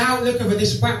 the outlook of a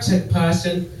dyspraxic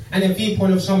person, and the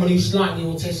viewpoint of someone who's slightly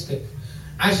autistic.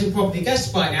 As you probably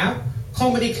guessed by now,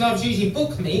 comedy clubs usually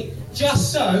book me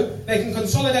just so they can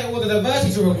consolidate all the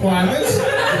diversity requirements.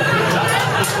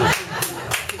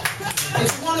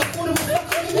 It's one affordable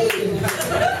fucking comedian.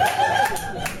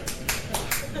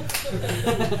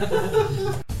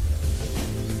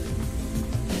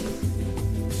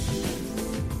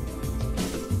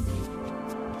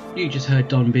 You just heard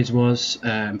Don Biswas,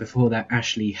 before that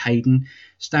Ashley Hayden.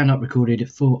 Stand-up recorded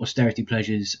for Austerity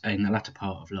Pleasures in the latter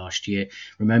part of last year.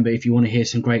 Remember, if you want to hear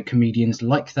some great comedians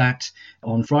like that,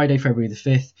 on Friday, February the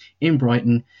 5th in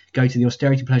Brighton, go to the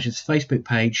Austerity Pleasures Facebook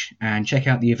page and check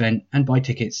out the event and buy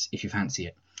tickets if you fancy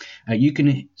it. You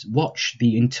can watch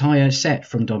the entire set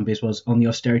from Don Biswas on the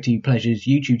Austerity Pleasures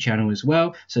YouTube channel as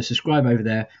well, so subscribe over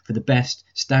there for the best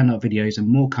stand-up videos and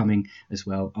more coming as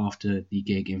well after the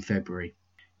gig in February.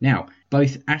 Now,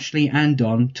 both Ashley and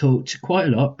Don talked quite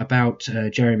a lot about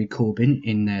Jeremy Corbyn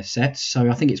in their sets, so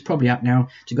I think it's probably up now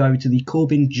to go over to the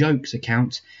Corbyn Jokes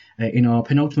account in our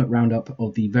penultimate roundup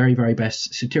of the very, very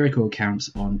best satirical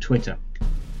accounts on Twitter.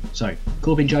 So,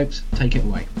 Corbyn Jokes, take it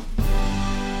away.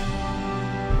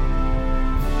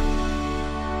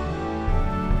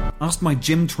 Asked my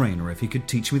gym trainer if he could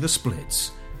teach me the splits.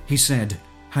 He said,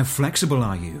 "How flexible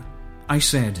are you?" I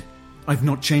said, "I've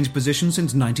not changed position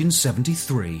since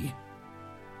 1973.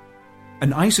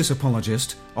 An ISIS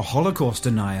apologist, a Holocaust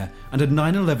denier, and a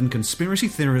 9/11 conspiracy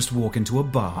theorist walk into a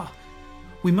bar.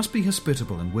 We must be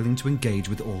hospitable and willing to engage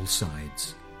with all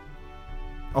sides.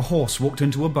 A horse walked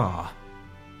into a bar.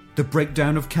 The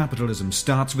breakdown of capitalism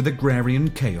starts with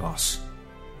agrarian chaos.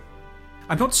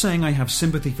 I'm not saying I have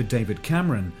sympathy for David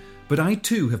Cameron, but I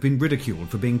too have been ridiculed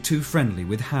for being too friendly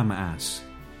with ham-ass.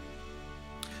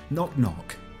 Knock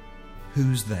knock.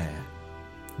 Who's there?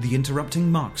 The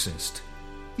interrupting Marxist.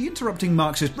 The interrupting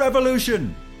Marxist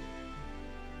revolution!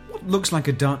 What looks like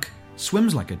a duck,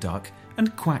 swims like a duck,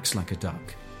 and quacks like a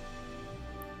duck?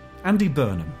 Andy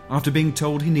Burnham, after being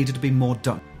told he needed to be more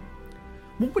duck.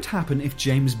 What would happen if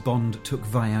James Bond took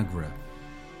Viagra?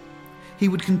 He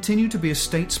would continue to be a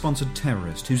state-sponsored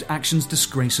terrorist whose actions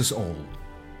disgrace us all.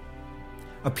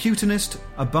 A Putinist,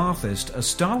 a Ba'athist, a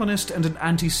Stalinist, and an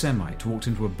anti-Semite walked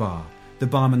into a bar. The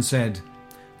barman said,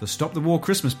 "The Stop the War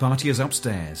Christmas party is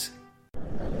upstairs."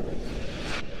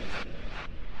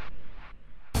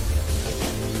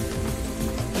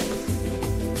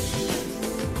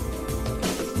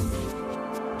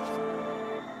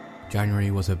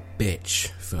 January was a bitch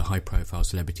for high-profile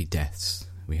celebrity deaths.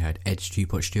 We had Ed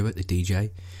Stewart Stewart, the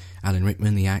DJ, Alan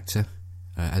Rickman, the actor.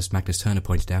 As Magnus Turner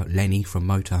pointed out, Lenny from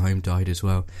Motorhome died as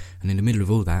well. And in the middle of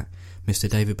all that, Mr.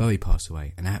 David Bowie passed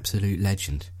away, an absolute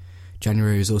legend.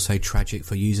 January was also tragic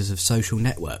for users of social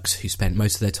networks who spent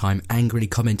most of their time angrily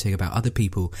commenting about other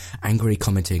people, angrily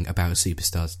commenting about a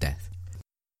superstar's death.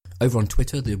 Over on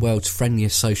Twitter, the world's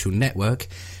friendliest social network,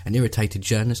 an irritated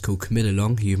journalist called Camilla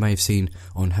Long, who you may have seen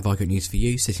on Have I Got News For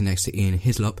You, sitting next to Ian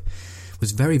Hislop,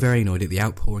 was very, very annoyed at the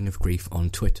outpouring of grief on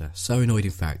Twitter. So annoyed,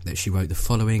 in fact, that she wrote the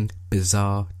following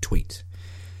bizarre tweet.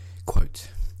 Quote,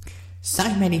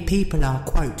 "So many people are,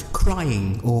 quote,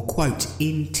 crying or, quote,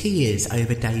 in tears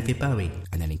over David Bowie."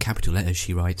 And then in capital letters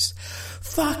she writes,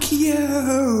 "Fuck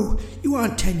you! You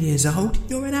aren't 10 years old,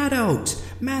 you're an adult.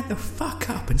 Man the fuck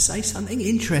up and say something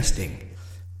interesting."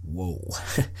 Whoa,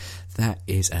 that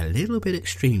is a little bit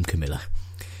extreme, Camilla.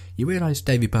 You realise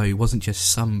David Bowie wasn't just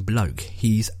some bloke,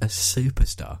 he's a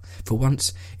superstar. For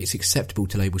once, it's acceptable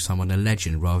to label someone a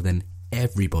legend rather than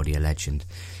everybody a legend.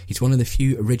 He's one of the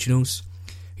few originals.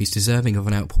 He's deserving of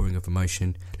an outpouring of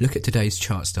emotion. Look at today's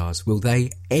chart stars. Will they,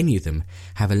 any of them,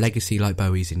 have a legacy like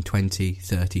Bowie's in 20,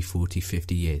 30, 40,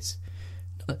 50 years?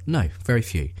 No, very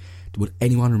few. Would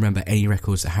anyone remember any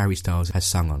records that Harry Styles has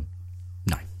sung on?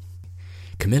 No.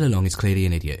 Camilla Long is clearly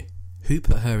an idiot. Who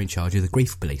put her in charge of the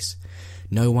grief police?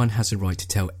 No one has a right to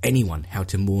tell anyone how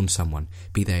to mourn someone,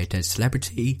 be they a dead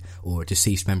celebrity or a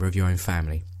deceased member of your own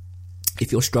family.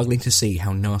 If you're struggling to see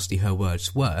how nasty her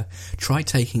words were, try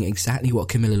taking exactly what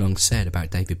Camilla Long said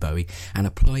about David Bowie and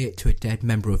apply it to a dead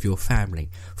member of your family.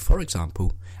 For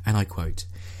example, and I quote,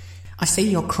 "I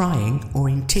see you're crying or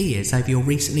in tears over your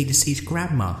recently deceased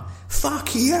grandma.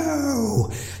 Fuck you!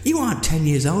 You aren't 10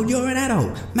 years old, you're an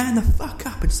adult. Man the fuck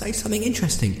up and say something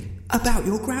interesting about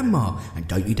your grandma. And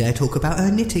don't you dare talk about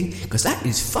her knitting, because that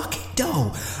is fucking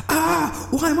dull. Ah!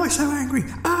 Why am I so angry?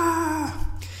 Ah!"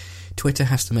 Twitter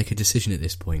has to make a decision at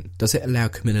this point. Does it allow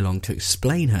Camilla Long to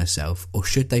explain herself, or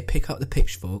should they pick up the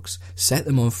pitchforks, set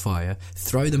them on fire,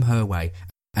 throw them her way,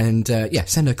 and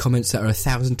send her comments that are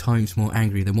 1,000 times more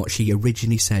angry than what she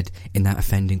originally said in that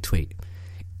offending tweet?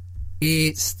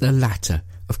 It's the latter.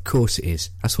 Of course it is.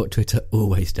 That's what Twitter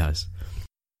always does.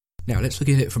 Now, let's look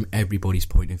at it from everybody's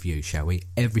point of view, shall we?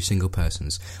 Every single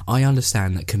person's. I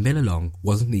understand that Camilla Long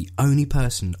wasn't the only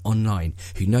person online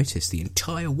who noticed the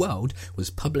entire world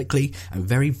was publicly and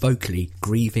very vocally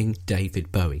grieving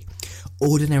David Bowie.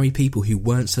 Ordinary people who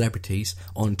weren't celebrities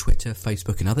on Twitter,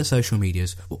 Facebook and other social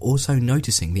medias were also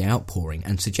noticing the outpouring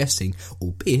and suggesting,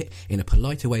 albeit in a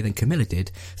politer way than Camilla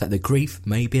did, that the grief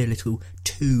may be a little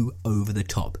too over the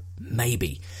top.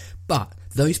 Maybe. But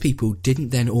those people didn't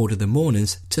then order the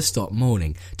mourners to stop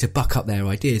mourning, to buck up their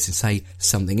ideas and say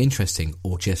something interesting,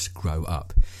 or just grow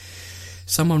up.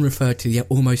 Someone referred to the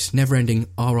almost never-ending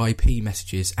RIP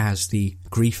messages as the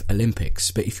Grief Olympics,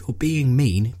 but if you're being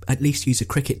mean, at least use a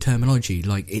cricket terminology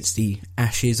like it's the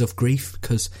Ashes of Grief,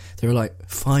 because there are like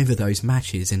 5 of those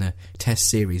matches in a test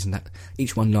series, and that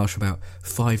each one lasts for about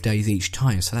 5 days each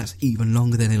time, so that's even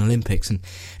longer than an Olympics, and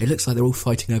it looks like they're all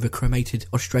fighting over cremated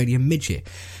Australian midget.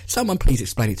 Someone please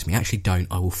explain it to me. Actually don't,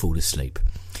 I will fall asleep.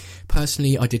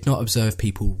 Personally, I did not observe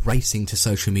people racing to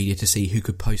social media to see who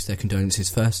could post their condolences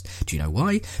first. Do you know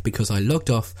why? Because I logged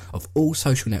off of all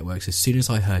social networks as soon as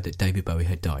I heard that David Bowie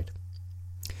had died.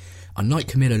 Unlike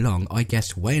Camilla Long, I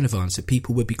guessed way in advance that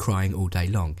people would be crying all day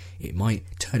long. It might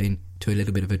turn into a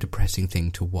little bit of a depressing thing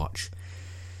to watch.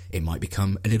 It might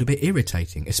become a little bit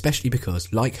irritating, especially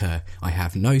because, like her, I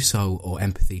have no soul or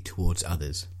empathy towards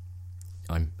others.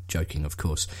 I'm joking, of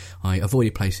course. I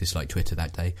avoided places like Twitter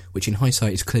that day, which in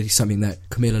hindsight is clearly something that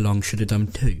Camilla Long should have done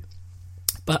too.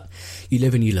 But you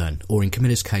live and you learn, or in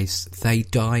Camilla's case, they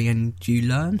die and you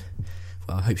learn?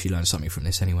 Well, I hope she learned something from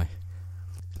this anyway.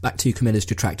 Back to Camilla's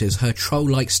detractors, her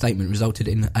troll-like statement resulted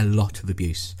in a lot of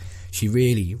abuse. She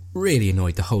really, really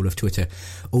annoyed the whole of Twitter.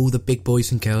 All the big boys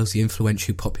and girls, the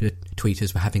influential, popular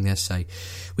tweeters were having their say,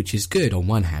 which is good on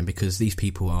one hand because these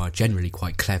people are generally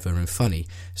quite clever and funny,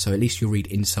 so at least you'll read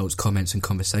insults, comments and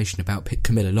conversation about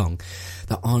Camilla Long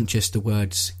that aren't just the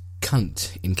words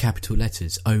cunt in capital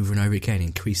letters over and over again,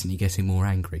 increasingly getting more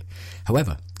angry.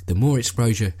 However, the more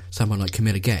exposure someone like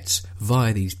Camilla gets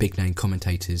via these big name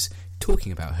commentators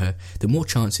talking about her, the more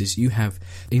chances you have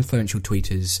influential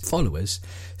tweeters, followers,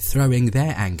 throwing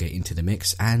their anger into the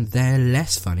mix, and they're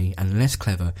less funny and less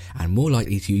clever and more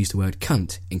likely to use the word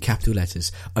cunt in capital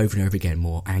letters over and over again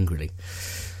more angrily.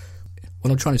 What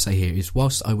I'm trying to say here is,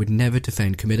 whilst I would never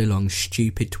defend Camilla Long's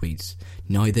stupid tweets,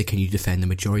 neither can you defend the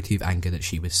majority of anger that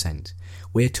she was sent.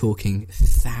 We're talking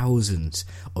thousands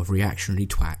of reactionary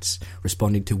twats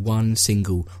responding to one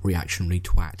single reactionary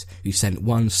twat who sent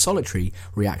one solitary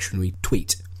reactionary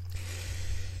tweet.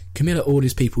 Camilla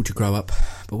orders people to grow up,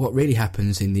 but what really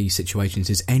happens in these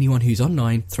situations is anyone who's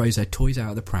online throws their toys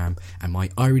out of the pram and my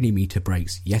irony meter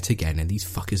breaks yet again, and these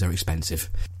fuckers are expensive.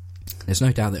 There's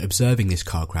no doubt that observing this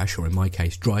car crash, or in my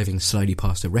case driving slowly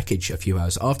past the wreckage a few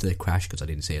hours after the crash because I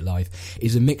didn't see it live,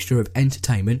 is a mixture of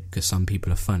entertainment, because some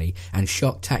people are funny, and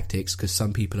shock tactics, because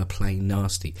some people are plain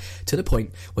nasty, to the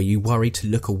point where you worry to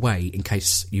look away in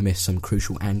case you miss some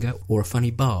crucial anger or a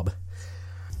funny barb.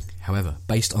 However,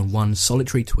 based on one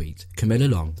solitary tweet, Camilla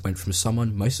Long went from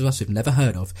someone most of us have never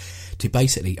heard of to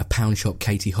basically a pound shop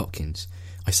Katie Hopkins.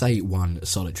 I say one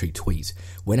solitary tweet.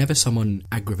 Whenever someone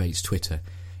aggravates Twitter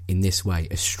in this way,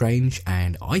 a strange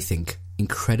and, I think,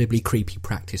 incredibly creepy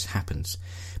practice happens.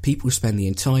 People spend the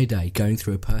entire day going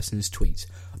through a person's tweets,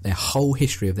 their whole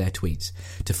history of their tweets,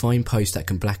 to find posts that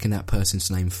can blacken that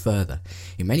person's name further.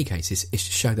 In many cases, it's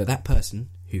to show that that person,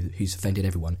 who's offended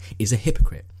everyone, is a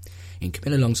hypocrite. In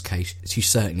Camilla Long's case, she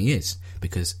certainly is,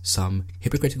 because some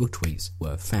hypocritical tweets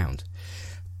were found.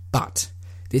 But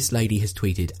this lady has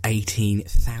tweeted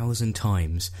 18,000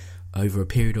 times over a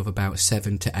period of about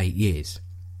 7 to 8 years.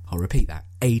 I'll repeat that,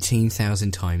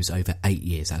 18,000 times over 8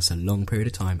 years. That's a long period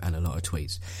of time and a lot of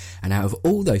tweets. And out of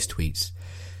all those tweets,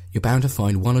 you're bound to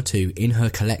find one or two in her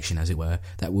collection, as it were,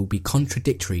 that will be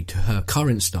contradictory to her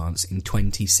current stance in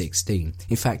 2016.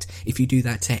 In fact, if you do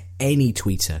that to any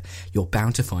tweeter, you're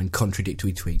bound to find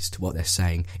contradictory tweets to what they're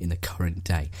saying in the current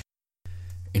day.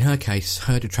 In her case,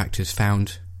 her detractors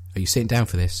found, are you sitting down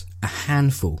for this, a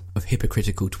handful of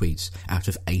hypocritical tweets out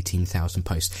of 18,000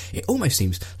 posts. It almost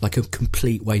seems like a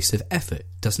complete waste of effort,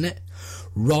 doesn't it?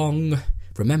 Wrong.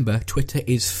 Remember, Twitter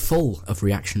is full of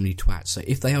reactionary twats, so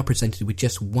if they are presented with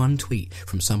just one tweet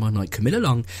from someone like Camilla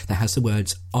Long that has the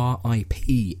words RIP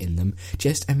in them,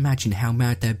 just imagine how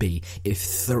mad they'd be if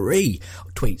 3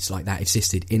 tweets like that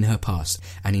existed in her past,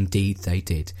 and indeed they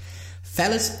did.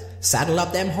 Fellas, saddle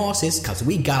up them horses, cause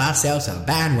we got ourselves a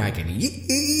bandwagon.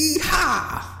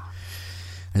 Yee-haw!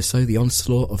 And so the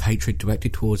onslaught of hatred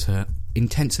directed towards her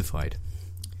intensified.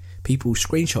 People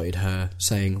screenshotted her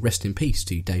saying, rest in peace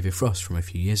to David Frost from a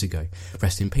few years ago,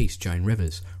 rest in peace Joan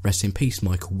Rivers, rest in peace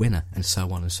Michael Winner, and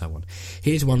so on and so on.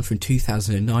 Here's one from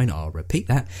 2009, I'll repeat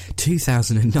that,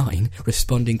 2009,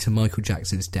 responding to Michael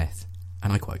Jackson's death.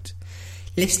 And I quote,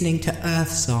 listening to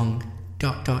Earth Song, ...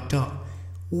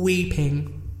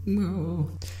 weeping. Oh.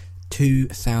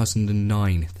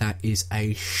 2009, that is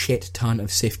a shit ton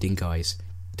of sifting, guys.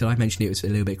 Did I mention it was a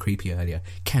little bit creepy earlier?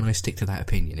 Can I stick to that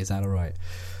opinion? Is that alright?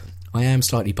 I am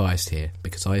slightly biased here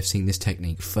because I have seen this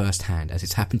technique firsthand, as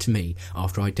it's happened to me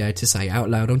after I dared to say out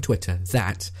loud on Twitter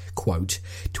that, quote,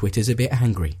 Twitter's a bit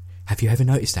angry. Have you ever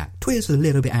noticed that? Twitter's a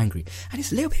little bit angry. And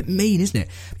it's a little bit mean, isn't it?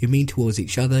 You're mean towards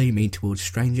each other, you're mean towards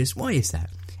strangers. Why is that?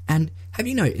 And have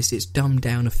you noticed it's dumbed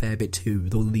down a fair bit too,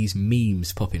 with all these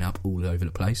memes popping up all over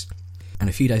the place? And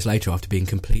a few days later, after being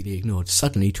completely ignored,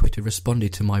 suddenly Twitter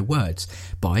responded to my words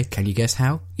by, can you guess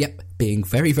how? Yep, being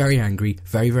very, very angry,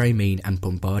 very, very mean, and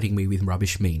bombarding me with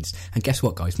rubbish memes. And guess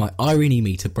what, guys? My irony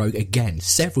meter broke again,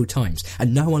 several times,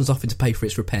 and no one's offered to pay for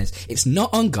its repairs. It's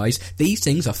not on, guys. These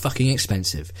things are fucking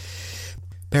expensive.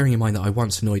 Bearing in mind that I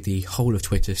once annoyed the whole of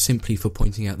Twitter simply for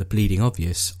pointing out the bleeding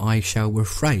obvious, I shall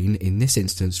refrain in this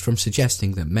instance from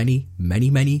suggesting that many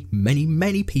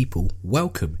people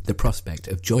welcome the prospect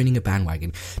of joining a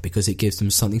bandwagon because it gives them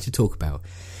something to talk about.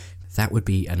 That would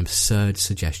be an absurd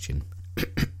suggestion.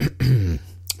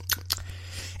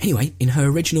 Anyway, in her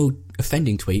original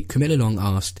offending tweet, Camilla Long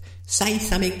asked, say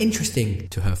something interesting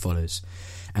to her followers.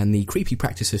 And the creepy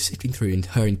practice of sifting through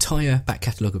her entire back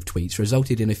catalogue of tweets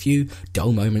resulted in a few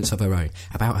dull moments of her own,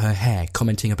 about her hair,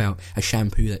 commenting about a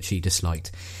shampoo that she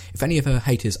disliked. If any of her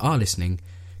haters are listening,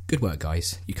 good work,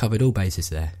 guys. You covered all bases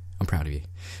there. I'm proud of you.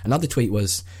 Another tweet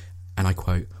was, and I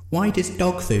quote, why does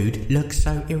dog food look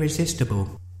so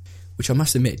irresistible? Which I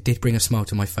must admit did bring a smile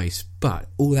to my face, but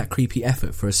all that creepy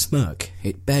effort for a smirk,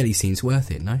 it barely seems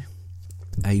worth it, no?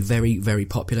 A very, very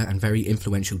popular and very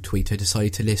influential tweeter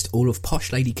decided to list all of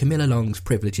posh lady Camilla Long's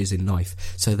privileges in life,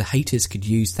 so the haters could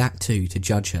use that too to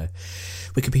judge her.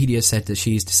 Wikipedia said that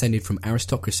she is descended from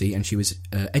aristocracy and she was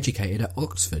educated at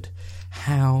Oxford.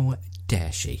 How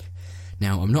dare she?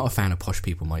 Now, I'm not a fan of posh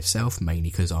people myself, mainly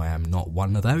because I am not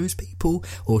one of those people.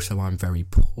 Also, I'm very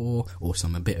poor. Also,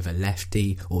 I'm a bit of a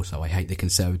lefty. Also, I hate the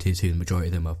Conservatives, who the majority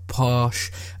of them are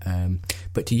posh.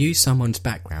 But to use someone's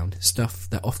background, stuff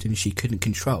that often she couldn't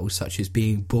control, such as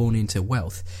being born into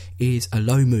wealth, is a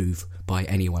low move by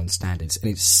anyone's standards.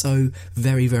 And it's so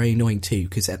very, very annoying too,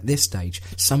 because at this stage,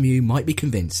 some of you might be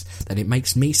convinced that it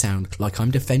makes me sound like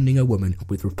I'm defending a woman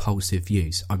with repulsive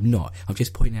views. I'm not. I'm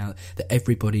just pointing out that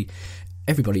everybody,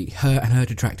 her and her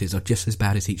detractors, are just as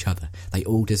bad as each other. They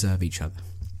all deserve each other.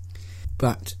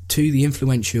 But to the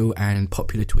influential and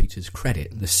popular tweeter's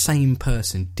credit, the same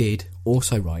person did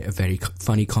also write a very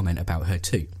funny comment about her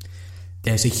too.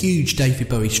 There's a huge David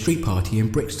Bowie street party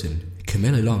in Brixton.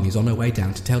 Camilla Long is on her way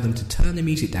down to tell them to turn the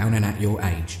music down and at your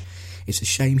age. It's a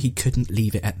shame he couldn't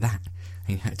leave it at that.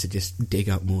 He had to just dig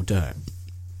up more dirt.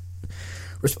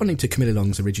 Responding to Camilla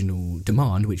Long's original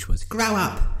demand, which was, grow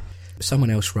up, someone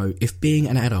else wrote, if being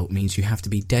an adult means you have to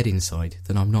be dead inside,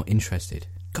 then I'm not interested.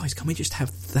 Guys, can we just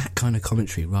have that kind of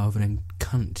commentary rather than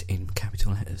cunt in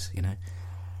capital letters, you know?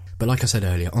 But like I said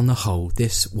earlier, on the whole,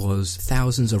 this was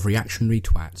thousands of reactionary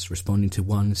twats responding to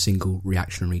one single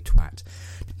reactionary twat.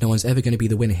 No one's ever going to be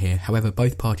the winner here. However,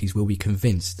 both parties will be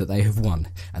convinced that they have won.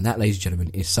 And that, ladies and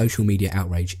gentlemen, is social media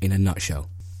outrage in a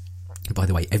nutshell. By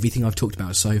the way, everything I've talked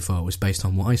about so far was based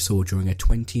on what I saw during a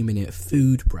 20-minute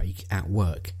food break at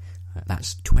work.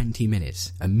 That's 20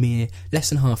 minutes, a mere less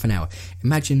than half an hour.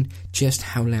 Imagine just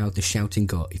how loud the shouting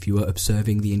got if you were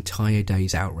observing the entire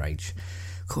day's outrage.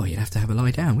 God, you'd have to have a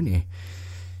lie down, wouldn't you?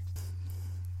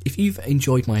 If you've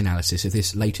enjoyed my analysis of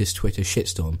this latest Twitter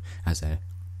shitstorm, as they're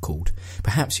called,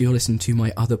 perhaps you'll listen to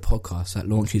my other podcast that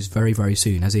launches very, very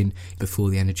soon, as in before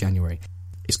the end of January.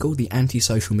 It's called the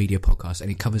Anti-Social Media Podcast,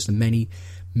 and it covers the many,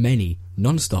 many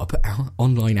non-stop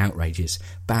online outrages,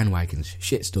 bandwagons,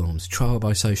 shitstorms, trial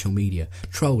by social media,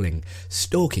 trolling,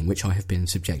 stalking, which I have been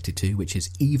subjected to, which is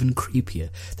even creepier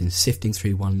than sifting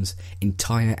through one's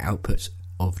entire output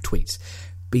of tweets.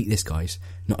 Beat this, guys.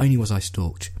 Not only was I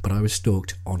stalked, but I was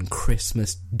stalked on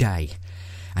Christmas Day.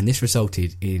 And this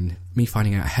resulted in me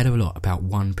finding out a hell of a lot about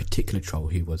one particular troll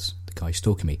who was the guy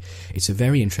stalking me. It's a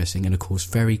very interesting and, of course,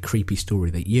 very creepy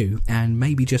story that you, and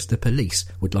maybe just the police,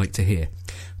 would like to hear.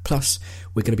 Plus,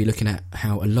 we're going to be looking at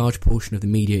how a large portion of the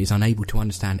media is unable to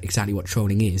understand exactly what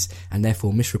trolling is, and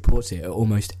therefore misreports it at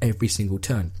almost every single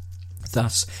turn,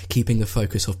 thus keeping the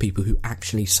focus of people who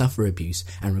actually suffer abuse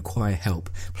and require help.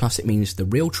 Plus, it means the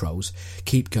real trolls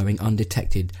keep going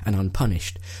undetected and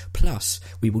unpunished. Plus,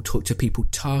 we will talk to people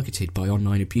targeted by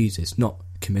online abusers, not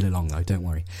Camilla Long though, don't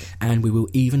worry. And we will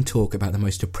even talk about the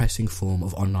most depressing form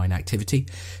of online activity,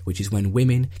 which is when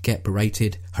women get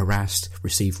berated, harassed,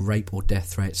 receive rape or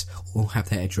death threats, or have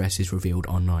their addresses revealed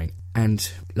online. And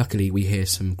luckily we hear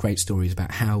some great stories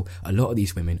about how a lot of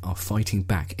these women are fighting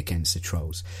back against the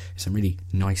trolls. Some really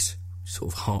nice,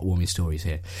 sort of heartwarming stories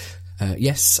here.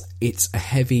 Yes, it's a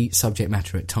heavy subject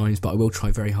matter at times, but I will try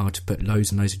very hard to put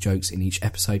loads and loads of jokes in each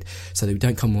episode so that we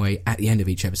don't come away at the end of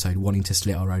each episode wanting to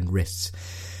slit our own wrists.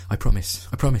 I promise.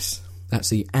 That's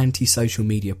the Anti-Social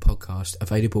Media Podcast,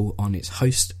 available on its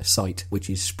host site, which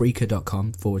is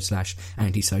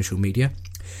Spreaker.com/antisocial media.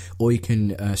 Or you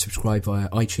can subscribe via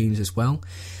iTunes as well.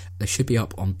 They should be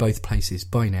up on both places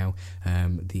by now.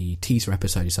 The teaser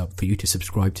episode is up for you to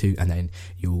subscribe to, and then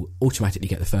you'll automatically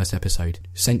get the first episode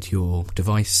sent to your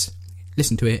device.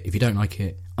 Listen to it. If you don't like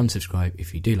it, unsubscribe.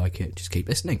 If you do like it, just keep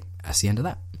listening. That's the end of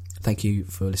that. Thank you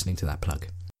for listening to that plug.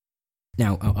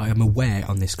 Now, I am aware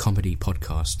on this comedy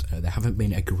podcast there haven't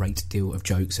been a great deal of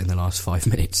jokes in the last 5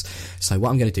 minutes. So what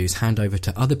I'm going to do is hand over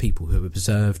to other people who have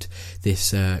observed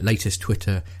this latest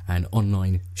Twitter and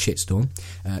online shitstorm.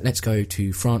 Let's go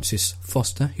to Francis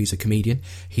Foster, who's a comedian.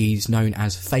 He's known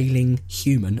as Failing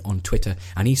Human on Twitter,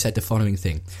 and he said the following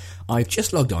thing. I've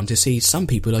just logged on to see some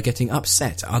people are getting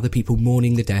upset at other people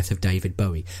mourning the death of David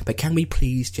Bowie. But can we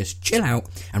please just chill out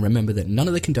and remember that none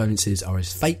of the condolences are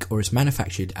as fake or as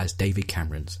manufactured as David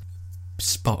Cameron's?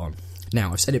 Spot on.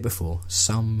 Now, I've said it before,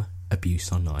 some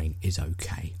abuse online is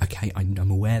okay. Okay,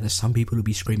 I'm aware that some people will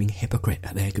be screaming hypocrite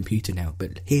at their computer now,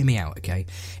 but hear me out, okay?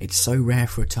 It's so rare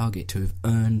for a target to have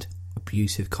earned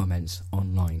abusive comments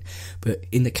online, but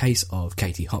in the case of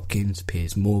Katie Hopkins,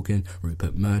 Piers Morgan,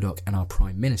 Rupert Murdoch and our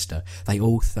Prime Minister, they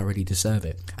all thoroughly deserve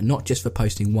it, and not just for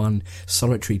posting one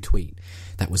solitary tweet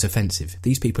that was offensive.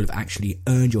 These people have actually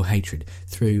earned your hatred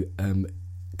through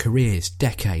careers,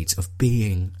 decades of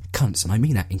being cunts, and I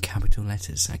mean that in capital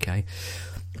letters, okay?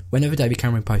 Whenever David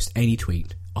Cameron posts any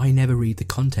tweet, I never read the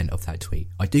content of that tweet.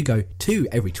 I do go to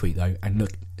every tweet though and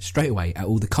look straight away at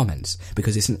all the comments,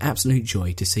 because it's an absolute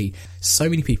joy to see so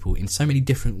many people in so many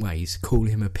different ways call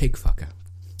him a pig fucker,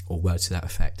 or words to that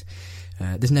effect.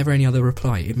 There's never any other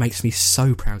reply. It makes me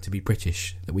so proud to be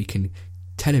British that we can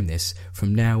tell him this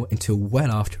from now until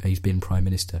well after he's been Prime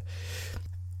Minister.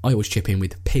 I always chip in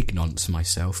with pig nonce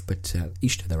myself, but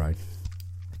each to their own.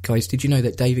 Guys, did you know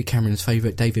that David Cameron's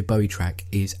favourite David Bowie track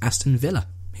is Aston Villa?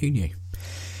 Who knew?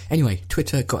 Anyway,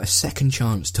 Twitter got a second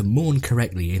chance to mourn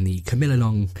correctly in the Camilla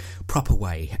Long proper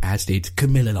way, as did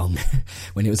Camilla Long,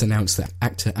 when it was announced that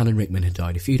actor Alan Rickman had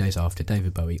died a few days after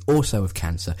David Bowie, also of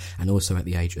cancer and also at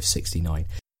the age of 69.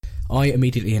 I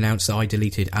immediately announced that I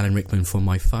deleted Alan Rickman from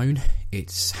my phone.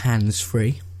 It's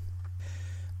hands-free.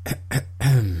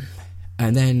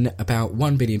 And then about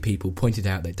 1 billion people pointed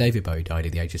out that David Bowie died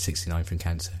at the age of 69 from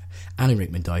cancer, Alan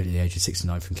Rickman died at the age of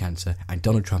 69 from cancer, and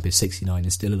Donald Trump is 69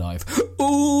 and still alive.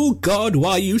 Oh, God,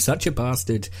 why are you such a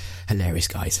bastard? Hilarious,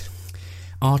 guys.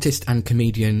 Artist and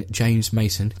comedian James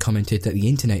Mason commented that the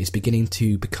internet is beginning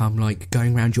to become like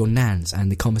going round your nans,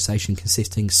 and the conversation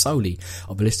consisting solely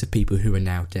of a list of people who are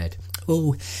now dead.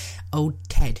 Oh,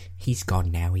 Ted, he's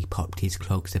gone now. He popped his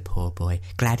clogs, the poor boy.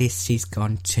 Gladys, she's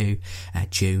gone too.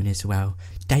 June as well.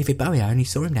 David Bowie, I only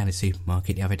saw him down the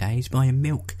supermarket the other day. He's buying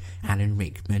milk. Alan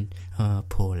Rickman, oh,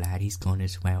 poor lad, he's gone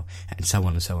as well. And so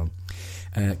on and so on.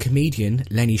 Comedian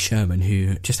Lenny Sherman,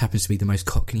 who just happens to be the most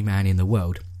cockney man in the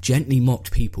world, gently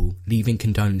mocked people leaving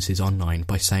condolences online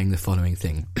by saying the following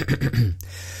thing.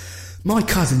 My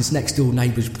cousin's next door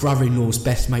neighbour's brother-in-law's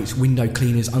best mate's window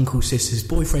cleaner's uncle sister's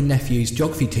boyfriend nephew's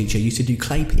geography teacher used to do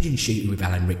clay pigeon shooting with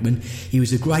Alan Rickman. He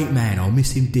was a great man. I'll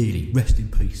miss him dearly. Rest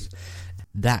in peace.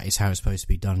 That is how it's supposed to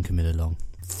be done, Camilla Long.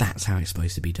 That's how it's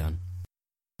supposed to be done.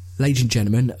 Ladies and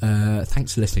gentlemen,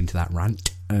 thanks for listening to that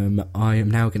rant. I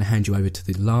am now going to hand you over to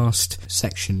the last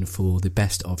section for the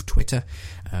best of Twitter.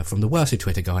 From the worst of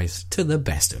Twitter, guys, to the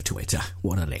best of Twitter.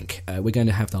 What a link. We're going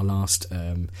to have our last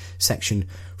section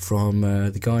from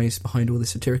the guys behind all the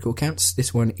satirical accounts.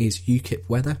 This one is UKIP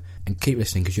Weather. And keep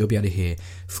listening because you'll be able to hear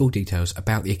full details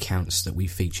about the accounts that we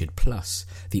featured, plus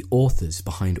the authors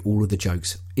behind all of the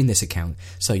jokes in this account,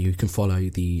 so you can follow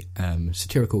the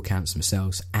satirical accounts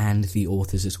themselves and the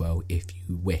authors as well if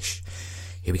you wish.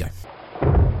 Here we go.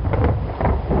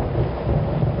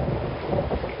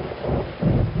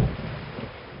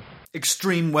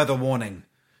 Extreme weather warning.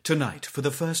 Tonight, for the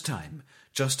first time,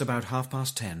 just about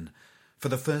 10:30, for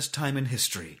the first time in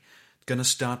history, gonna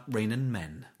start raining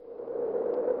men.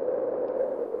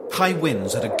 High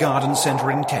winds at a garden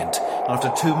centre in Kent after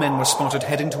 2 men were spotted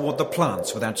heading toward the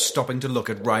plants without stopping to look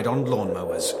at ride-on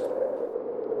lawnmowers.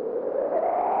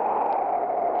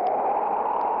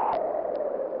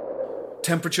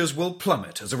 Temperatures will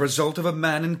plummet as a result of a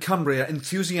man in Cumbria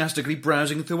enthusiastically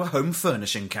browsing through a home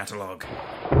furnishing catalogue.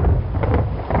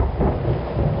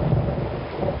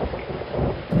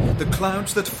 The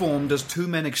clouds that formed as 2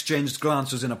 men exchanged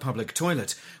glances in a public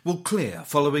toilet will clear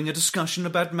following a discussion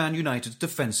about Man United's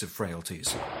defensive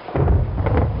frailties.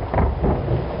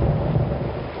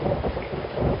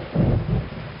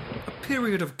 A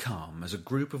period of calm as a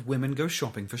group of women go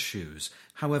shopping for shoes.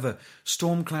 However,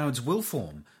 storm clouds will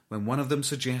form when one of them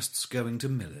suggests going to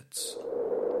Millet's.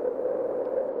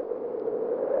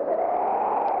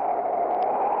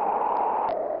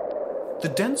 The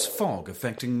dense fog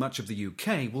affecting much of the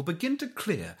UK will begin to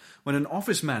clear when an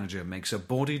office manager makes a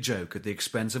bawdy joke at the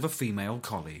expense of a female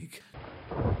colleague.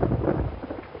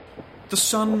 The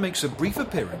sun makes a brief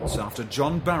appearance after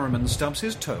John Barrowman stubs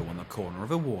his toe on the corner of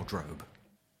a wardrobe.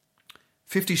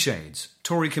 50 Shades,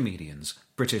 Tory comedians,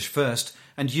 British First,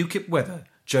 and UKIP Weather,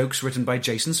 jokes written by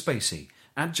Jason Spacey,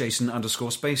 at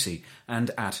Jason_Spacey, and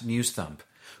at Newsthump.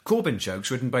 Corbyn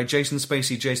jokes written by Jason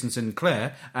Spacey, Jason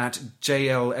Sinclair, at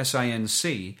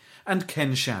JLSINC, and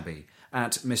Ken Shabby,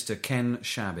 at Mr. Ken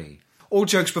Shabby. All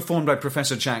jokes performed by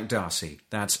Professor Jack Darcy,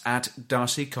 that's at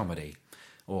Darcy Comedy,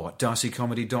 or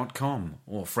darcycomedy.com,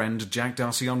 or friend Jack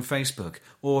Darcy on Facebook,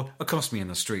 or accost me in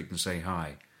the street and say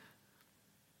hi.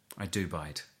 I do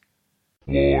bite.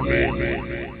 Warning,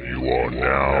 you are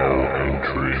now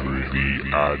entering the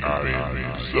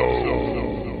admin zone.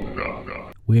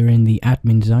 We're in the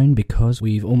admin zone because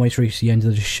we've almost reached the end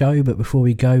of the show, but before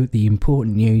we go, the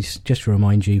important news, just to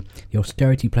remind you, the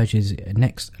Austerity Pledge's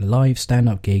next live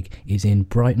stand-up gig is in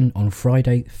Brighton on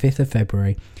Friday, 5th of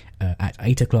February, at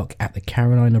 8 o'clock at the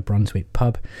Carolina Brunswick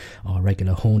pub, our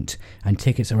regular haunt, and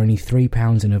tickets are only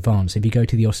 £3 in advance. If you go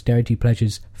to the Austerity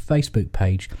Pledge's Facebook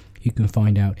page, you can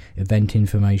find out event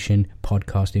information,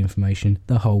 podcast information,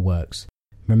 the whole works.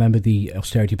 Remember the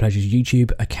Austerity Pledge's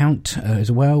YouTube account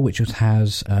as well, which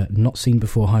has not seen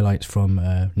before highlights from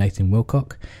Nathan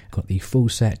Wilcock. Got the full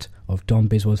set of Don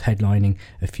Biswell's headlining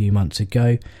a few months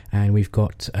ago, and we've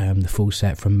got the full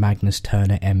set from Magnus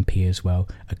Turner MP as well.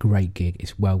 A great gig,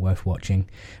 it's well worth watching.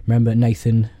 Remember,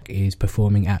 Nathan is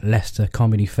performing at Leicester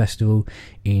Comedy Festival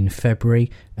in February,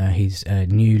 his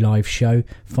new live show.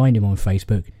 Find him on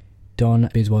Facebook. Don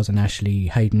Biswells and Ashley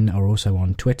Hayden are also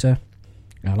on Twitter.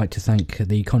 I'd like to thank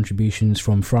the contributions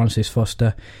from Francis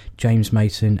Foster, James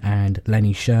Mason and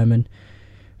Lenny Sherman.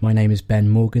 My name is Ben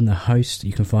Morgan, the host.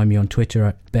 You can find me on Twitter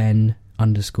at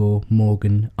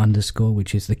Ben_Morgan_,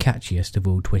 which is the catchiest of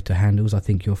all Twitter handles, I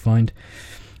think you'll find.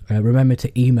 Remember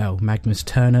to email Magnus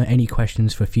Turner any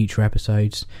questions for future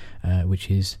episodes,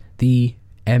 which is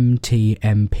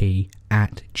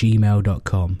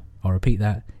themtmp@gmail.com. I'll repeat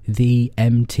that,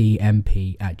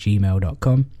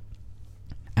 themtmp@gmail.com.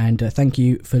 And thank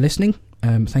you for listening.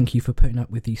 Thank you for putting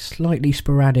up with the slightly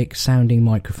sporadic sounding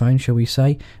microphone, shall we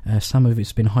say. Some of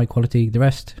it's been high quality, the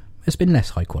rest has been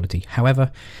less high quality.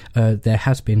 However, there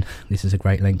has been, this is a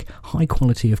great link, high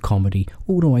quality of comedy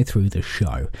all the way through the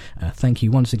show. Thank you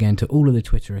once again to all of the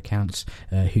Twitter accounts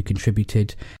who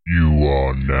contributed. You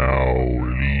are now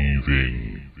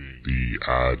leaving the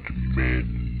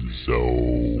admin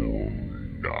zone.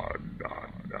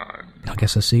 I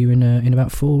guess I'll see you in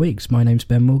about 4 weeks. My name's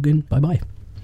Ben Morgan. Bye-bye.